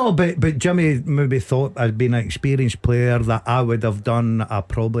 No, but Jimmy maybe thought I'd been an experienced player, that I would have done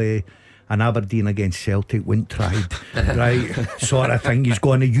probably an Aberdeen against Celtic wouldn't tried, right? Sort of thing. He's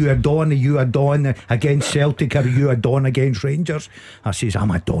going, are you a Don against Celtic, or are you a Don against Rangers? I says, I'm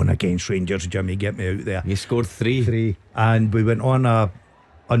a Don against Rangers, Jimmy, get me out there. You scored 3. And we went on a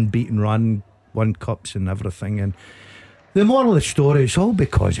unbeaten run, won cups and everything. And the moral of the story, it's all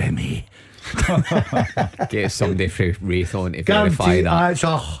because of me. Get somebody from Wraith on to verify that. It's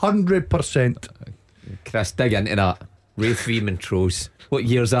 100%. Chris, dig into that. Wraith 3 Montrose. What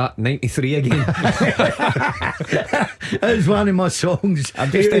year's that? 93 again. It's one of my songs.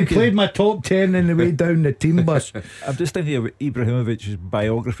 He played my top 10 on the way down the team bus. I'm just thinking of Ibrahimovic's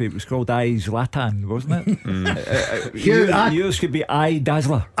biography. It was called I Zlatan, wasn't it? Yours could be I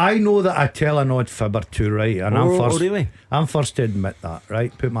Dazzler. I know that I tell an odd fib or two, right? And really? I'm first to admit that,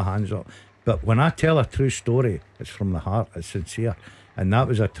 right? Put my hands up. But when I tell a true story, it's from the heart, it's sincere. And that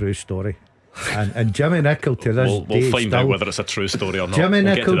was a true story. And Jimmy Nicholl to this day we'll find out whether it's a true story or not. Jimmy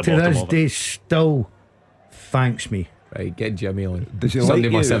Nicholl to this day still thanks me. Right, get Jimmy on. Somebody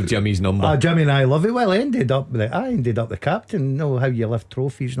must have Jimmy's number. Jimmy and I love it. Well, I ended up the captain. You know how you lift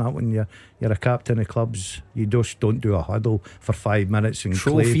trophies and that when you're a captain of clubs. You just don't do a huddle for 5 minutes and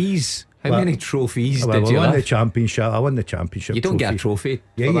trophies. How many trophies did you won have? the championship. I won the championship. You don't get a trophy.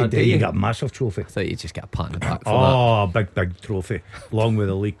 Yeah, you get a massive trophy. I thought you just get a pat on the back for that. Big trophy, along with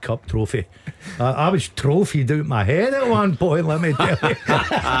the League Cup trophy. I was trophied out my head at one point, let me tell you.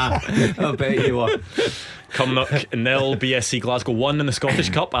 I bet you were. Cumnock 0, BSC Glasgow 1 in the Scottish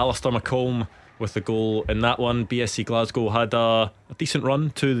Cup. Alistair McComb with the goal in that one. BSC Glasgow had a decent run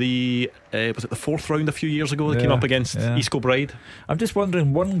to the was it the 4th round a few years ago? They came up against East Kilbride. I'm just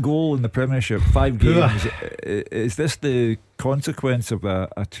wondering, 1 goal in the Premiership, 5 games. Is this the consequence of a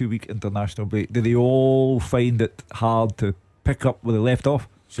 2-week international break? Do they all find it hard to pick up where they left off?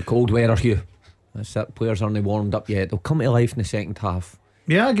 It's the cold weather, Hugh. That's it. Players aren't warmed up yet. They'll come to life in the second half.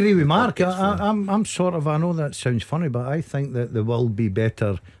 Yeah, I agree with Mark. I'm sort of, I know that sounds funny, but I think that there will be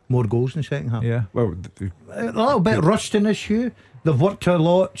more goals in the second half. Yeah, well, a little bit rustiness, Hugh. They've worked a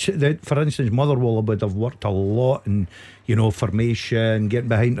lot. For instance, Motherwell would have worked a lot in, formation, getting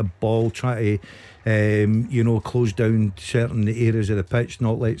behind the ball, trying to, close down certain areas of the pitch,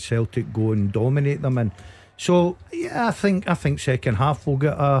 not let Celtic go and dominate them. And so, yeah, I think second half we'll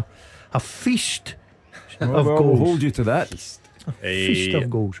get a feast of goals. We'll hold you to that. Feast of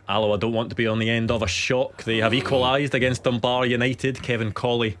goals. Alloa don't want to be on the end of a shock. They have equalised against Dunbar United. Kevin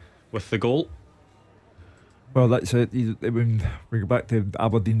Colley with the goal. Well, that's it. When we go back to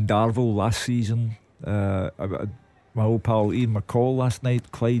Aberdeen Darvel last season, my old pal Ian McCall last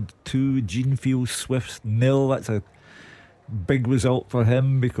night, Clyde 2, Genefield Swifts 0. That's a big result for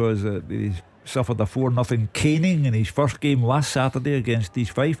him because he suffered a 4-0 caning in his first game last Saturday against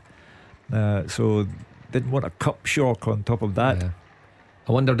East Fife. So didn't want a cup shock on top of that.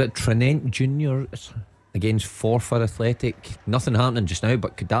 I wondered at Trinent Juniors against Forfar Athletic, nothing happening just now,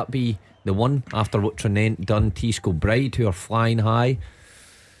 but could that be the one after what Trinent done? T Bride, who are flying high,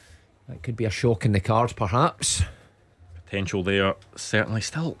 that could be a shock in the cards perhaps. Potential there, certainly.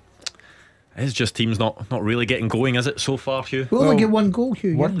 Still, it's just teams not really getting going, is it, so far, Hugh? Well, they get one goal,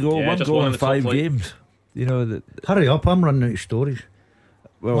 Hugh. One goal in 5 games. You know, hurry up, I'm running out of stories.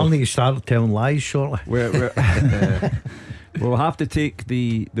 I'll need to start telling lies shortly. We'll have to take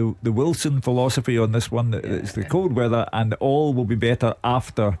the Wilson philosophy on this one. It's the cold weather, and all will be better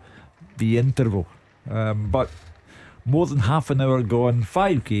after the interval. But more than half an hour gone,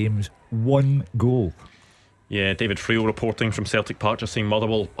 5 games, 1 goal. Yeah, David Friel reporting from Celtic Park, just saying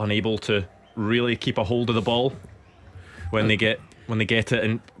Motherwell unable to really keep a hold of the ball when they get it,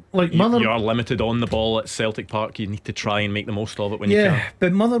 and like you are limited on the ball at Celtic Park. You need to try and make the most of it when you can.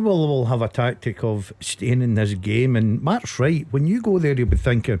 But Motherwell will have a tactic of staying in this game, and Mark's right. When you go there, you'll be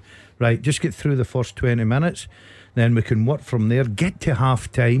thinking, right, just get through the first 20 minutes, then we can work from there, get to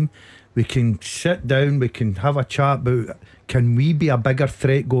half time, we can sit down, we can have a chat about, can we be a bigger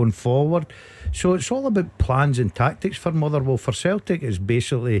threat going forward? So it's all about plans and tactics for Motherwell. For Celtic, it's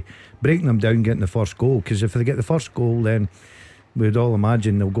basically breaking them down, getting the first goal, because if they get the first goal, then we'd all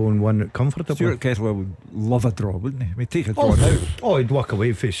imagine they'll go and win it comfortably. Stuart Kessler would love a draw, wouldn't he? I mean, take a draw now. Oh, he'd walk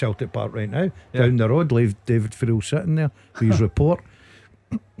away from Celtic Park right now, down the road, leave David Friel sitting there with his report.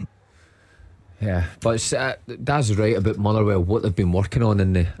 Yeah, but that's right about Motherwell, what they've been working on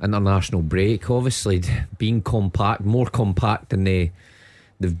in the international break. Obviously being compact, more compact than they've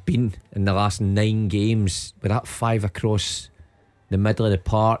been in the last 9 games, with that 5 across the middle of the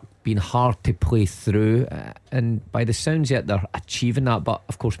park, being hard to play through, and by the sounds of it, they're achieving that. But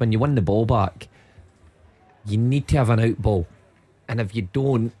of course, when you win the ball back, you need to have an out ball, and if you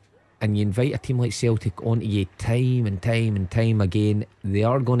don't, and you invite a team like Celtic onto you time and time again, they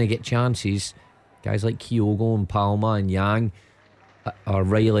are going to get chances. Guys like Kyogo and Palma and Yang or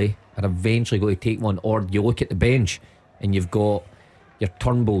Riley are eventually going to take one. Or you look at the bench and you've got your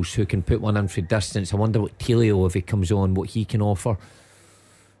Turnbulls who can put one in for distance. I wonder what Telio, if he comes on, what he can offer.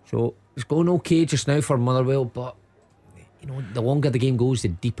 So it's going okay just now for Motherwell, but you know, the longer the game goes, the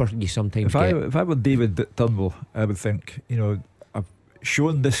deeper you sometimes get. If I were David Turnbull, I would think, you know, I've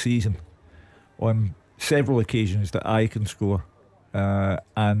shown this season on several occasions that I can score,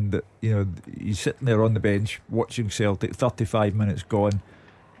 and you know, he's sitting there on the bench watching Celtic, 35 minutes gone,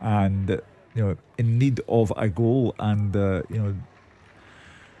 and you know, in need of a goal, and you know,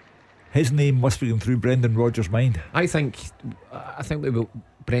 his name must be going through Brendan Rodgers' mind. I think what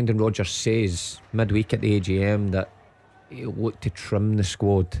Brendan Rodgers says midweek at the AGM, that he'll look to trim the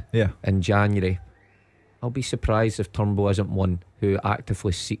squad in January. I'll be surprised if Turnbull isn't one who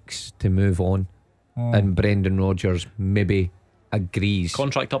actively seeks to move on, and Brendan Rodgers maybe agrees.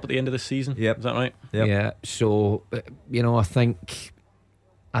 Contract up at the end of the season. Yep. Is that right? Yep. Yeah. So you know, I think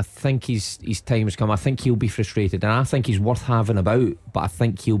his time has come. I think he'll be frustrated, and I think he's worth having about, but I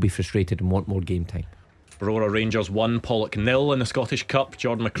think he'll be frustrated and want more game time. Aurora Rangers 1, Pollock 0 in the Scottish Cup.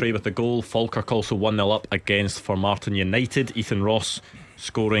 Jordan McRae with the goal. Falkirk also 1-0 up against Formartine United. Ethan Ross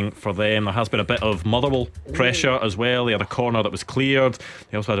scoring for them. There has been a bit of Motherwell pressure as well. They had a corner that was cleared.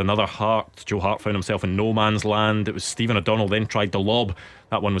 They also had another Hart. Joe Hart found himself in no man's land. It was Stephen O'Donnell then tried the lob.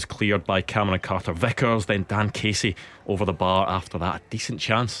 That one was cleared by Cameron Carter-Vickers. Then Dan Casey over the bar after that. A decent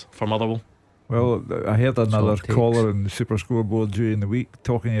chance for Motherwell. Well, I heard another caller in the Super Scoreboard during the week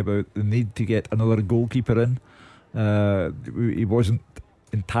talking about the need to get another goalkeeper in. He wasn't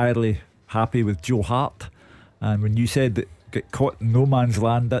entirely happy with Joe Hart, and when you said that get caught in no man's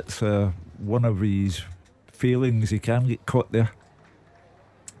land, that's one of his failings. He can get caught there.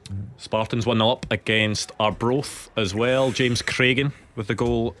 Spartans 1-0 up against Arbroath as well. James Craigan with the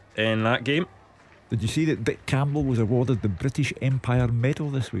goal in that game. Did you see that Dick Campbell was awarded the British Empire Medal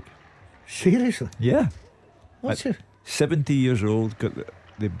this week? Seriously? Yeah. What's it? 70 years old, got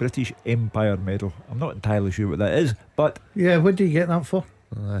the British Empire Medal. I'm not entirely sure what that is, but yeah, what do you get that for?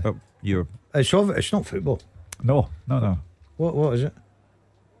 It's not football. No. What is it?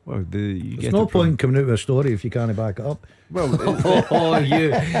 Well, there's no point in coming out with a story if you can't back it up. Well,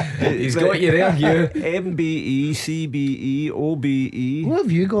 he's got you there, you. MBE, CBE, OBE. What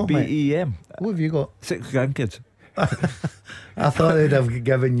have you got, BEM? What have you got? 6 grandkids. I thought they'd have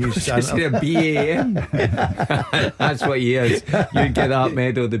given you Santa. BAM. That's what he is. You get that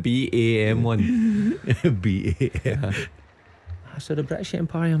medal, the BAM one. BAM. So the British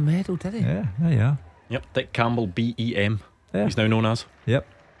Empire Medal, did he? Yeah. Yep, Dick Campbell, BEM. Yeah. He's now known as. Yep.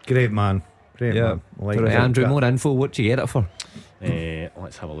 Great man. Man. Andrew, more info. What do you get it for?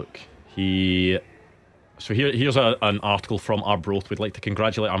 Let's have a look. He So here's an article from Arbroath. We'd like to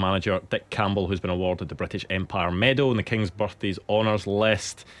congratulate our manager Dick Campbell, who's been awarded the British Empire Medal in the King's Birthdays Honours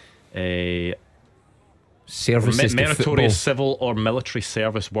List. Services meritorious civil or military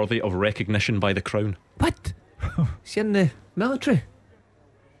service worthy of recognition by the Crown. What? Is he in the military?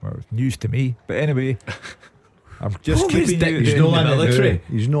 Well, it's news to me. But anyway, I'm just keeping you. He's not in the military.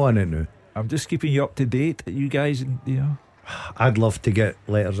 He's not in it now. I'm just keeping you up to date, you guys, and I'd love to get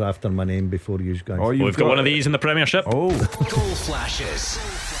letters after my name before you guys. We've got one of these in the Premiership. Goal flashes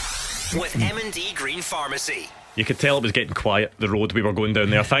with M&D Green Pharmacy. You could tell it was getting quiet, the road we were going down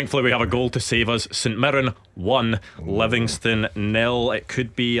there. Thankfully we have a goal to save us. St Mirren 1, Livingston 0. It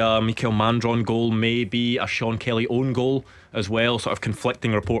could be a Mikel Mandron goal, maybe a Sean Kelly own goal as well. Sort of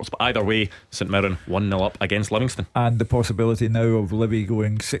conflicting reports, but either way, St Mirren 1-0 up against Livingston. And the possibility now of Livy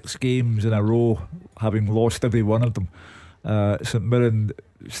going 6 games in a row, having lost every one of them. St Mirren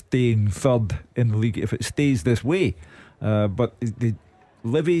staying third in the league if it stays this way. But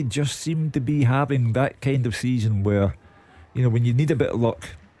Livy just seem to be having that kind of season where, when you need a bit of luck,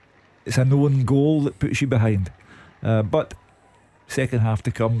 it's a known goal that puts you behind. But second half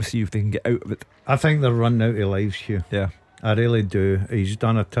to come, see if they can get out of it. I think they're running out of lives, Hugh. Yeah, I really do. He's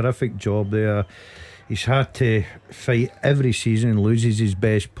done a terrific job there. He's had to fight every season, loses his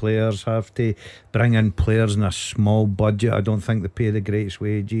best players, have to bring in players in a small budget. I don't think they pay the greatest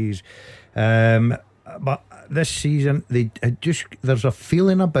wages. But this season, there's a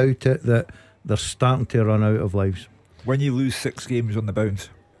feeling about it that they're starting to run out of lives. When you lose 6 games on the bounce,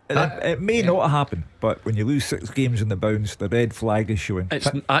 it may not happen, but when you lose 6 games on the bounce, the red flag is showing. It's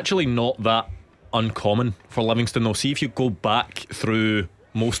actually not that uncommon for Livingston though. See, if you go back through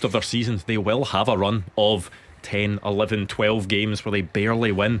most of their seasons, they will have a run of 10, 11, 12 games where they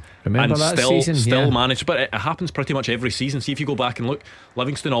barely win. Remember and that still season? manage. But it happens pretty much every season. See, if you go back and look,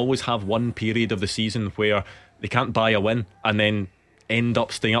 Livingston always have one period of the season where they can't buy a win and then end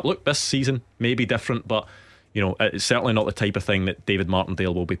up staying up. Look, this season may be different, but it's certainly not the type of thing that David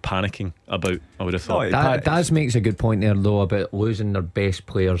Martindale will be panicking about, I would have thought. Daz makes a good point there though about losing their best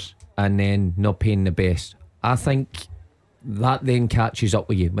players and then not paying the best. I think that then catches up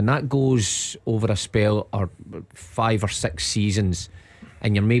with you when that goes over a spell or 5 or 6 seasons,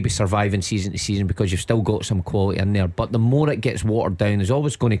 and you're maybe surviving season to season because you've still got some quality in there. But the more it gets watered down, there's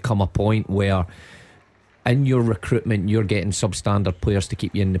always going to come a point where in your recruitment you're getting substandard players to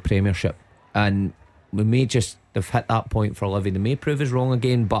keep you in the Premiership, and we may just have hit that point for Livy. They may prove us wrong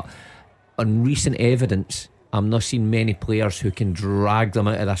again, but on recent evidence, I'm not seeing many players who can drag them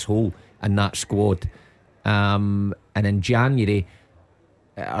out of this hole in that squad. And in January,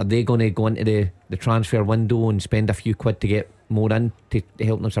 are they going to go into the transfer window and spend a few quid to get more in to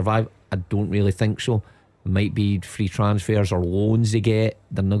help them survive? I don't really think so. It might be free transfers or loans they get.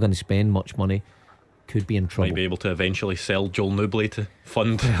 They're not going to spend much money. Could be in trouble. Might be able to eventually sell Joel Newbley to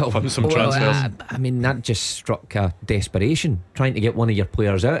fund some transfers. I mean, that just struck a desperation, trying to get one of your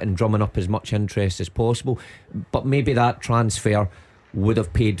players out and drumming up as much interest as possible. But maybe that transfer would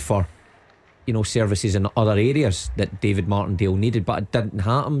have paid for services in other areas that David Martindale needed, but it didn't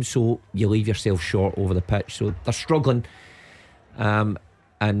happen, so you leave yourself short over the pitch. So they're struggling, and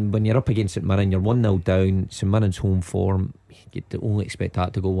when you're up against St Mirren, you're 1-0 down. St Mirren's home form, you'd only expect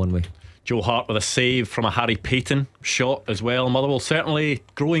that to go one way. Joe Hart with a save from a Harry Payton shot as well. Motherwell certainly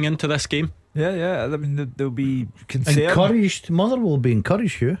growing into this game. Yeah. I mean, there'll be concern. Encouraged. Motherwell will be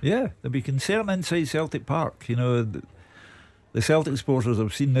encouraged here. Yeah, there'll be concern inside Celtic Park. The Celtic supporters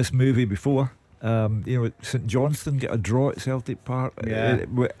have seen this movie before. St Johnstone get a draw at Celtic Park at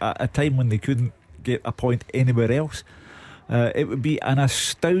a time when they couldn't get a point anywhere else. It would be an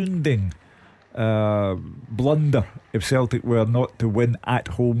astounding blunder if Celtic were not to win at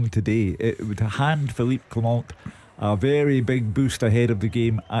home today. It would hand Philippe Clement a very big boost ahead of the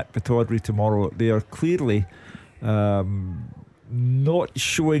game at Pittodrie tomorrow. They are clearly not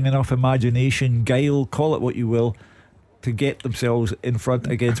showing enough imagination, guile, call it what you will, to get themselves in front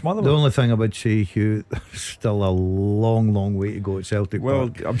against Motherwell. The only thing I would say, Hugh, there's still a long way to go at Celtic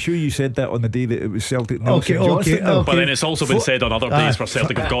Park. I'm sure you said that on the day that it was Celtic. Okay. But then it's also been said on other days where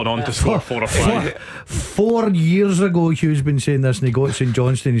Celtic have gone on to score 4 or 5. 4 years ago, Hugh's been saying this, and he got to St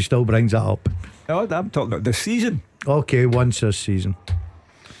Johnstone. He still brings that up. Oh, I'm talking about this season. Okay, once this season.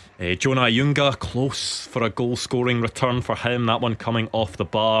 Jonah Ayunga close for a goal scoring return for him. That one coming off the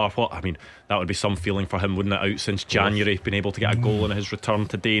bar. That would be some feeling for him, wouldn't it? Out since January, been able to get a goal in his return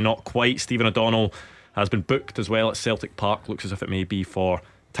today. Not quite. Stephen O'Donnell has been booked as well at Celtic Park. Looks as if it may be for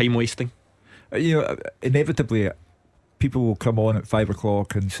time wasting. Inevitably people will come on at 5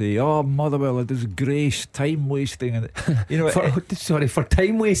 o'clock and say, "Oh, Motherwell, a disgrace, time wasting," and for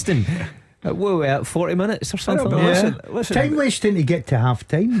time wasting. Well, 40 minutes or something. Listen, time wasting to get to half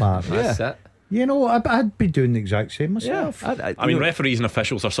time, Mark. That's it. You know, I'd be doing the exact same myself. I mean, referees and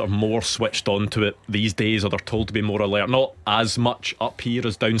officials are sort of more switched on to it these days, or they're told to be more alert. Not as much up here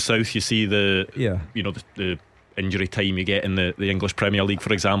as down south. You see the injury time you get in the English Premier League,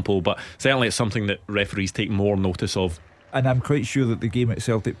 for example. But certainly it's something that referees take more notice of. And I'm quite sure that the game at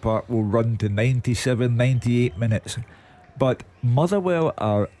Celtic Park will run to 97, 98 minutes. But Motherwell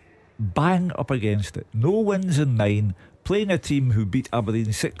are bang up against it. No wins in 9. Playing a team who beat Aberdeen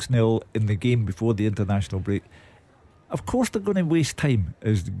 6-0 in the game before the international break. Of course they're going to waste time,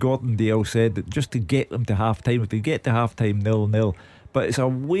 as Gordon Dalziel said, that just to get them to half time. If they get to half time 0-0, but it's a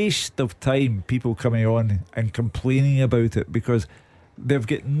waste of time, people coming on and complaining about it, because they've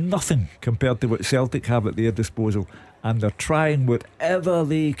got nothing compared to what Celtic have at their disposal, and they're trying whatever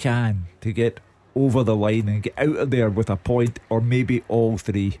they can to get over the line and get out of there with a point or maybe all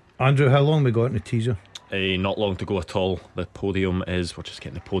 3. Andrew, how long we got in the teaser? Not long to go at all. The podium is, we're just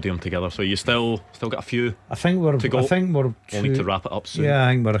getting the podium together, so you still got a few. I think we're to go. We'll need to wrap it up soon. Yeah,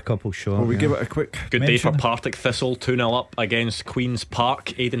 I think we're a couple short. Will we give it a quick good mention? day for Partick Thistle, 2-0 up against Queen's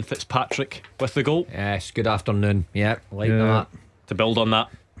Park. Aidan Fitzpatrick with the goal. Yes, good afternoon. Yeah, that. To build on that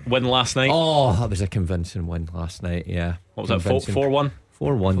win last night. Oh, that was a convincing win last night. Yeah. What was that? 4-1.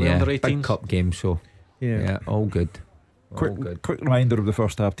 4-1. Yeah. Big cup game. So yeah, all good. Quick reminder of the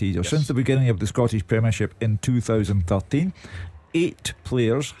first half teaser. Yes. Since the beginning of the Scottish Premiership in 2013, 8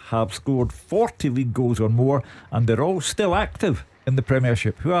 players have scored 40 league goals or more, and they're all still active in the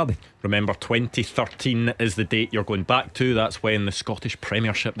Premiership. Who are they? Remember, 2013 is the date you're going back to. That's when the Scottish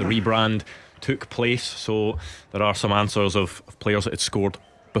Premiership, the rebrand, took place. So there are some answers of players that had scored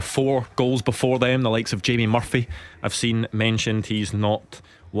goals before them. The likes of Jamie Murphy I've seen mentioned. He's not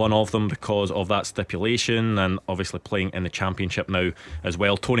one of them because of that stipulation, and obviously playing in the Championship now as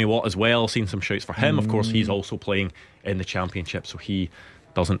well. Tony Watt as well, seen some shouts for him. Of course, he's also playing in the Championship, so he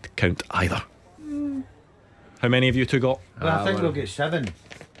doesn't count either. How many of you two got? I think we'll get 7.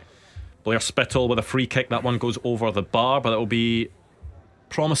 Blair Spittle with a free kick. That one goes over the bar, but it will be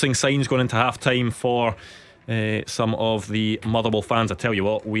promising signs going into half time for some of the Motherwell fans. I tell you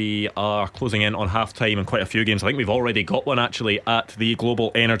what, we are closing in on half time in quite a few games. I think we've already got one actually at the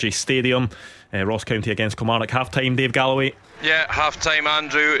Global Energy Stadium. Ross County against Kilmarnock. Half time, Dave Galloway. Yeah, half time,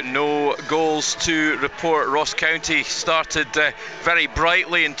 Andrew. No goals to report. Ross County started very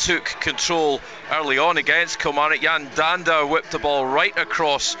brightly and took control early on against Kilmarnock. Jan Danda whipped the ball right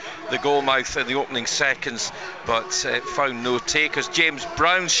across the goal mouth in the opening seconds, but found no takers. James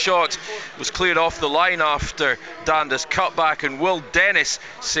Brown's shot was cleared off the line after Danda's cutback, and Will Dennis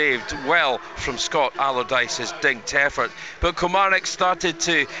saved well from Scott Allardyce's dinked effort. But Kilmarnock started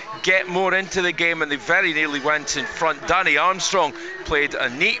to get more into the game, and they very nearly went in front. Danny Armstrong played a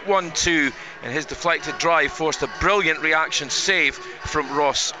neat 1-2, and his deflected drive forced a brilliant reaction save from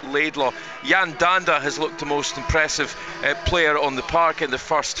Ross Laidlaw. Jan Danda has looked the most impressive player on the park in the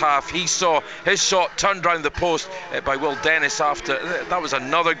first half. He saw his shot turned round the post by Will Dennis after. That was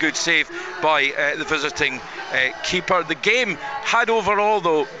another good save by the visiting keeper. The game had overall,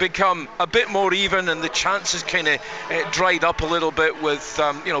 though, become a bit more even, and the chances kind of dried up a little bit with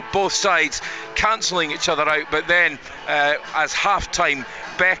both sides cancelling each other out. But then as half-time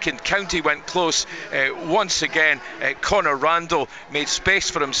beckoned, County went close once again. Connor Randall made space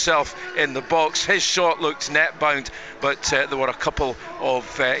for himself in the box. His shot looked net bound, but there were a couple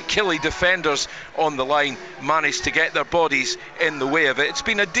of killy defenders on the line, managed to get their bodies in the way of it. It's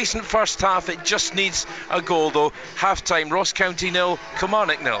been a decent first half. It just needs a goal, though. Half-time, Ross County 0,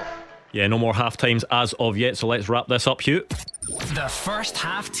 Kilmarnock 0. Yeah, no more half-times as of yet, so let's wrap this up, Hugh. The first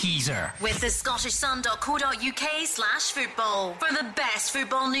half teaser with the scottishsun.co.uk/football for the best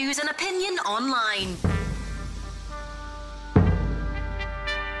football news and opinion online.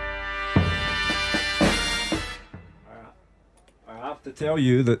 I have to tell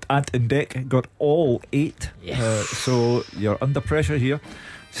you that Ant and Dec got all 8. Yes. So you're under pressure here.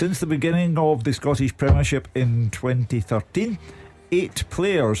 Since the beginning of the Scottish Premiership in 2013, 8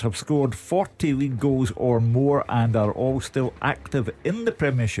 players have scored 40 league goals or more and are all still active in the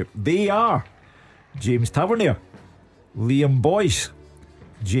Premiership. They are James Tavernier, Liam Boyce,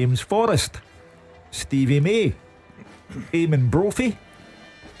 James Forrest, Stevie May, Eamon Brophy,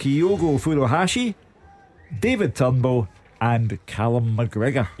 Kyogo Furuhashi, David Turnbull and Callum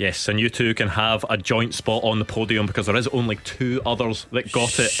McGregor. Yes, and you two can have a joint spot on the podium because there is only 2 others that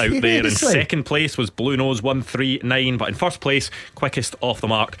got it out there. In second place was Blue Nose 139, but in first place, quickest off the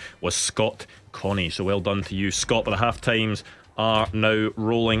mark, was Scott Connie. So well done to you, Scott. But the half times are now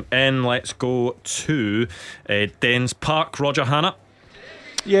rolling in. Let's go to Dens Park. Roger Hannah.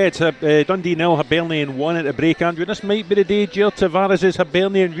 Yeah, it's Dundee 0, Hibernian 1 at the break, Andrew. This might be the day Jair Tavares'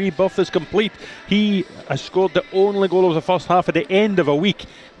 Hibernian rebirth is complete. He has scored the only goal of the first half at the end of a week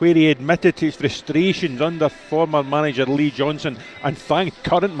where he admitted to his frustrations under former manager Lee Johnson and thanked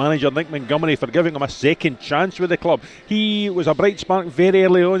current manager Nick Montgomery for giving him a second chance with the club. He was a bright spark very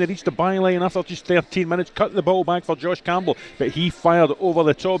early on. He reached the byline after just 13 minutes, cut the ball back for Josh Campbell, but he fired over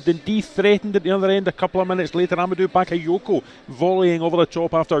the top. Dundee threatened at the other end a couple of minutes later. Amadou Bakayoko volleying over the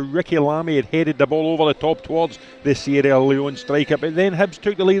top after Ricky Lamy had headed the ball over the top towards the Sierra Leone striker. But then Hibs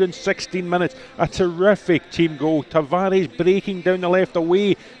took the lead in 16 minutes. A terrific team goal. Tavares breaking down the left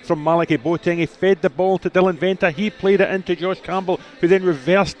away from Malaki Boateng. He fed the ball to Dylan Venter. He played it into Josh Campbell, who then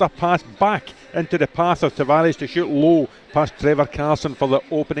reversed a pass back into the path of Tavares to shoot low past Trevor Carson for the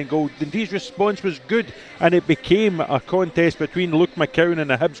opening goal. Dundee's response was good, and it became a contest between Luke McCowan and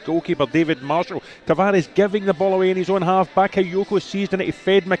the Hibs goalkeeper David Marshall. Tavares giving the ball away in his own half. Bakayoko seized in it. He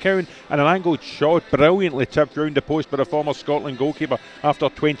fed McCowan, and an angled shot brilliantly tipped round the post by the former Scotland goalkeeper after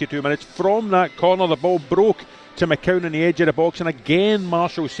 22 minutes. From that corner, the ball broke to McCowan on the edge of the box, and again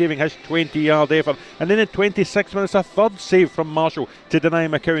Marshall saving his 20-yard effort. And then in 26 minutes, a third save from Marshall to deny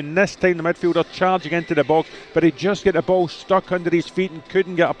McCowan. This time the midfielder charging into the box, but he just got the ball stuck under his feet and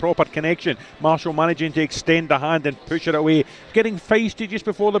couldn't get a proper connection. Marshall managing to extend the hand and push it away. Getting feisty just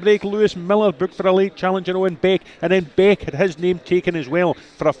before the break, Lewis Miller booked for a late challenge on Owen Beck, and then Beck had his name taken as well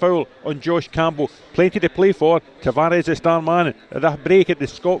for a foul on Josh Campbell. Plenty to play for. Tavares the star man at the break at the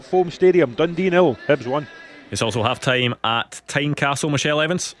Scott Foam Stadium. Dundee 0, Hibs 1. It's also half time at Tynecastle. Michelle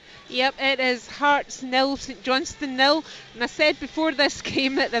Evans. Yep, it is Hearts 0, St Johnstone 0. And I said before this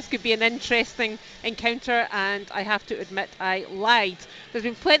game that this could be an interesting encounter, and I have to admit I lied. There's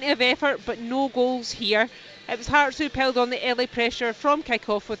been plenty of effort, but no goals here. It was Hearts who held on the early pressure from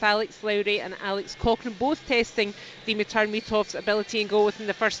kick-off, with Alex Lowry and Alex Cochrane both testing Dimitar Mitov's ability and goal within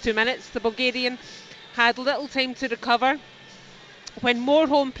the first 2 minutes. The Bulgarian had little time to recover when more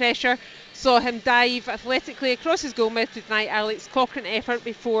home pressure saw him dive athletically across his goalmouth to deny Alex Cochrane effort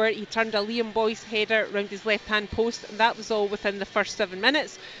before he turned a Liam Boyce header round his left-hand post, and that was all within the first 7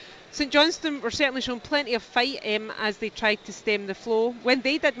 minutes. St Johnstone were certainly shown plenty of fight as they tried to stem the flow. When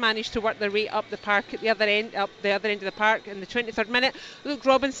they did manage to work their way up the park at the other end of the park in the 23rd minute, Luke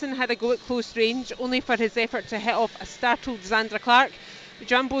Robinson had a go at close range, only for his effort to hit off a startled Zandra Clark.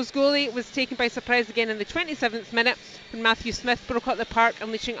 Jumbo's goalie was taken by surprise again in the 27th minute when Matthew Smith broke up the park,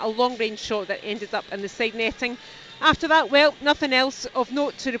 unleashing a long-range shot that ended up in the side netting. After that, well, nothing else of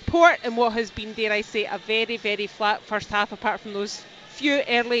note to report in what has been, dare I say, a very, very flat first half, apart from those few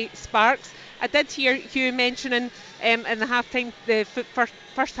early sparks. I did hear Hugh mentioning in the half-time, the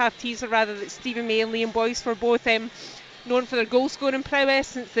first half teaser rather, that Stephen May and Liam Boyce were both known for their goal scoring prowess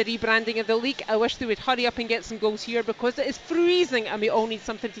since the rebranding of the league. I wish they would hurry up and get some goals here, because it is freezing and we all need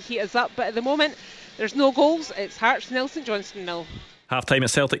something to heat us up. But at the moment, there's no goals. It's Hearts 0, St Johnstone 0. Half time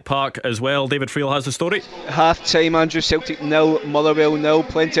at Celtic Park as well. David Friel has the story. Half time, Andrew. Celtic 0, Motherwell 0.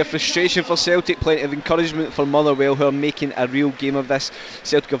 Plenty of frustration for Celtic, plenty of encouragement for Motherwell, who are making a real game of this.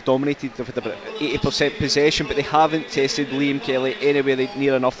 Celtic have dominated, they've had about 80% possession, but they haven't tested Liam Kelly anywhere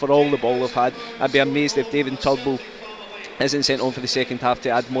near enough for all the ball they've had. I'd be amazed if David Turnbull isn't sent on for the second half to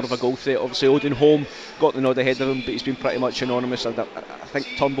add more of a goal threat. Obviously Odin Holm got the nod ahead of him, but he's been pretty much anonymous, and I think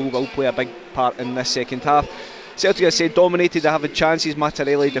Turnbull will play a big part in this second half. Celtic, I said, dominated. They have had chances.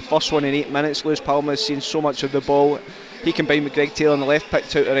 Mattarelli, the first one in 8 minutes. Lewis Palmer has seen so much of the ball. He combined with Greg Taylor on the left,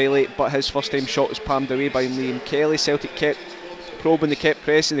 picked out O'Reilly, but his first time shot was palmed away by Liam Kelly. Celtic kept probing, they kept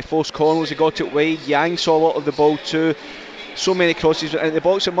pressing, they forced corners, they got it wide. Yang saw a lot of the ball too. So many crosses in the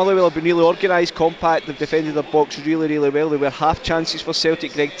box. At Motherwell have been really organised, compact. They've defended their box really, really well. There were half chances for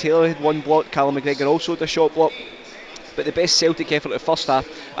Celtic. Greg Taylor had one block. Callum McGregor also had a shot block. But the best Celtic effort at the first half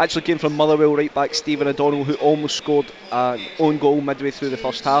actually came from Motherwell right back Stephen O'Donnell, who almost scored an own goal midway through the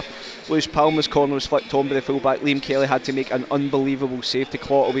first half. Lewis Palmer's corner was flicked on by the fullback. Liam Kelly had to make an unbelievable save to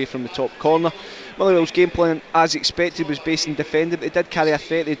claw it away from the top corner. Motherwell's game plan, as expected, was based in defending, but they did carry a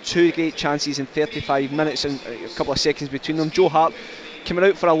threat. They had 2 great chances in 35 minutes and a couple of seconds between them. Joe Hart coming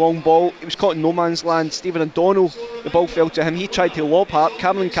out for a long ball, it was caught in no man's land. Stephen O'Donnell, the ball fell to him, he tried to lob Hart.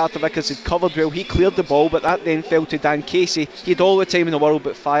 Cameron Carter-Vickers had covered well, he cleared the ball, but that then fell to Dan Casey. He had all the time in the world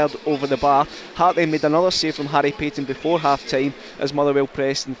but fired over the bar. Hart then made another save from Harry Payton before half time as Motherwell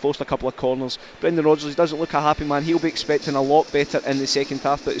pressed and forced a couple of corners. Brendan Rodgers doesn't look a happy man. He'll be expecting a lot better in the second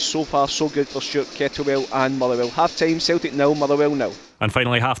half, but it's so far so good for Stuart Kettlewell and Motherwell. Half time, Celtic 0, Motherwell 0. And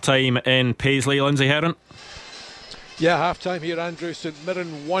finally half time in Paisley. Lindsay Heron. Yeah, half time here, Andrew. St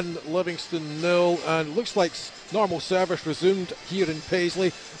Mirren 1, Livingston 0, and looks like normal service resumed here in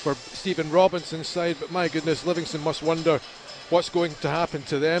Paisley for Stephen Robinson's side, but my goodness, Livingston must wonder what's going to happen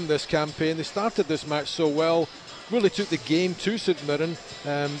to them this campaign. They started this match so well, really took the game to St Mirren,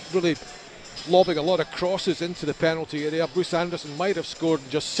 really lobbing a lot of crosses into the penalty area. Bruce Anderson might have scored in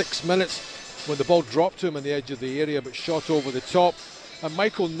just 6 minutes when the ball dropped to him on the edge of the area, but shot over the top. And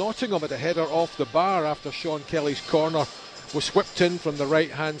Michael Nottingham had a header off the bar after Sean Kelly's corner was whipped in from the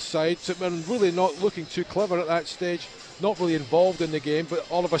right hand side. St Mirren really not looking too clever at that stage, not really involved in the game, but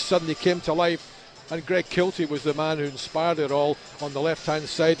all of a sudden he came to life, and Greg Kiltie was the man who inspired it all on the left hand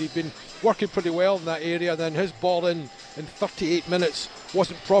side. He'd been working pretty well in that area, then his ball in 38 minutes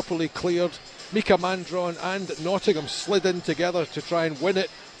wasn't properly cleared. Mika Mandron and Nottingham slid in together to try and win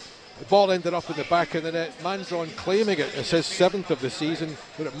it. The ball ended up in the back of the net. Mandron claiming it as his 7th of the season,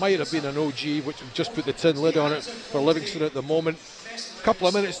 but it might have been an OG, which would just put the tin lid on it for Livingston at the moment. A couple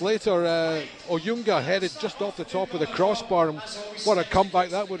of minutes later, Oyunga headed just off the top of the crossbar, and what a comeback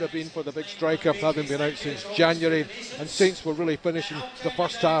that would have been for the big striker, having been out since January. And Saints were really finishing the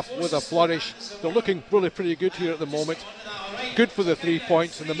first half with a flourish. They're looking really pretty good here at the moment. Good for the 3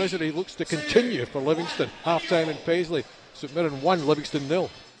 points, and the misery looks to continue for Livingston. Half time in Paisley, St Mirren 1, Livingston 0.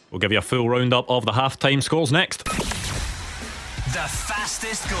 We'll give you a full roundup of the half-time scores next. The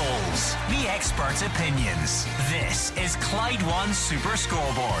fastest goals, the experts' opinions. This is Clyde One Super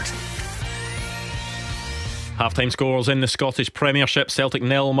Scoreboard. Half-time scores in the Scottish Premiership: Celtic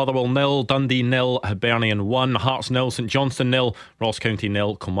 0, Motherwell 0, Dundee 0, Hibernian 1, Hearts 0, St Johnstone 0, Ross County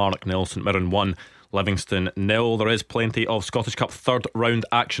 0, Kilmarnock 0, St Mirren 1, Livingston 0. There is plenty of Scottish Cup third round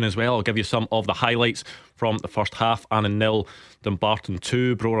action as well. I'll give you some of the highlights from the first half. Annan 0, Dumbarton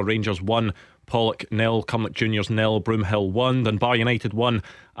 2, Brora Rangers 1, Pollock 0, Cumnock Juniors 0, Broomhill 1, Dunbar United 1,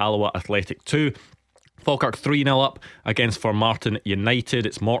 Alloa Athletic 2. Falkirk 3-0 up against Formartine United.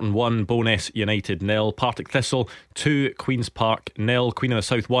 It's Morton 1, Bo'ness United 0, Partick Thistle 2, Queen's Park 0, Queen of the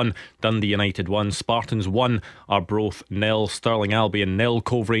South 1, Dundee United 1, Spartans 1, Arbroath 0, Stirling Albion 0,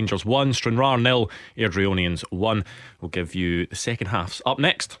 Cove Rangers 1, Stranraer 0, Airdrieonians 1. We'll give you the second halves up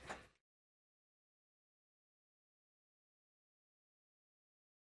next.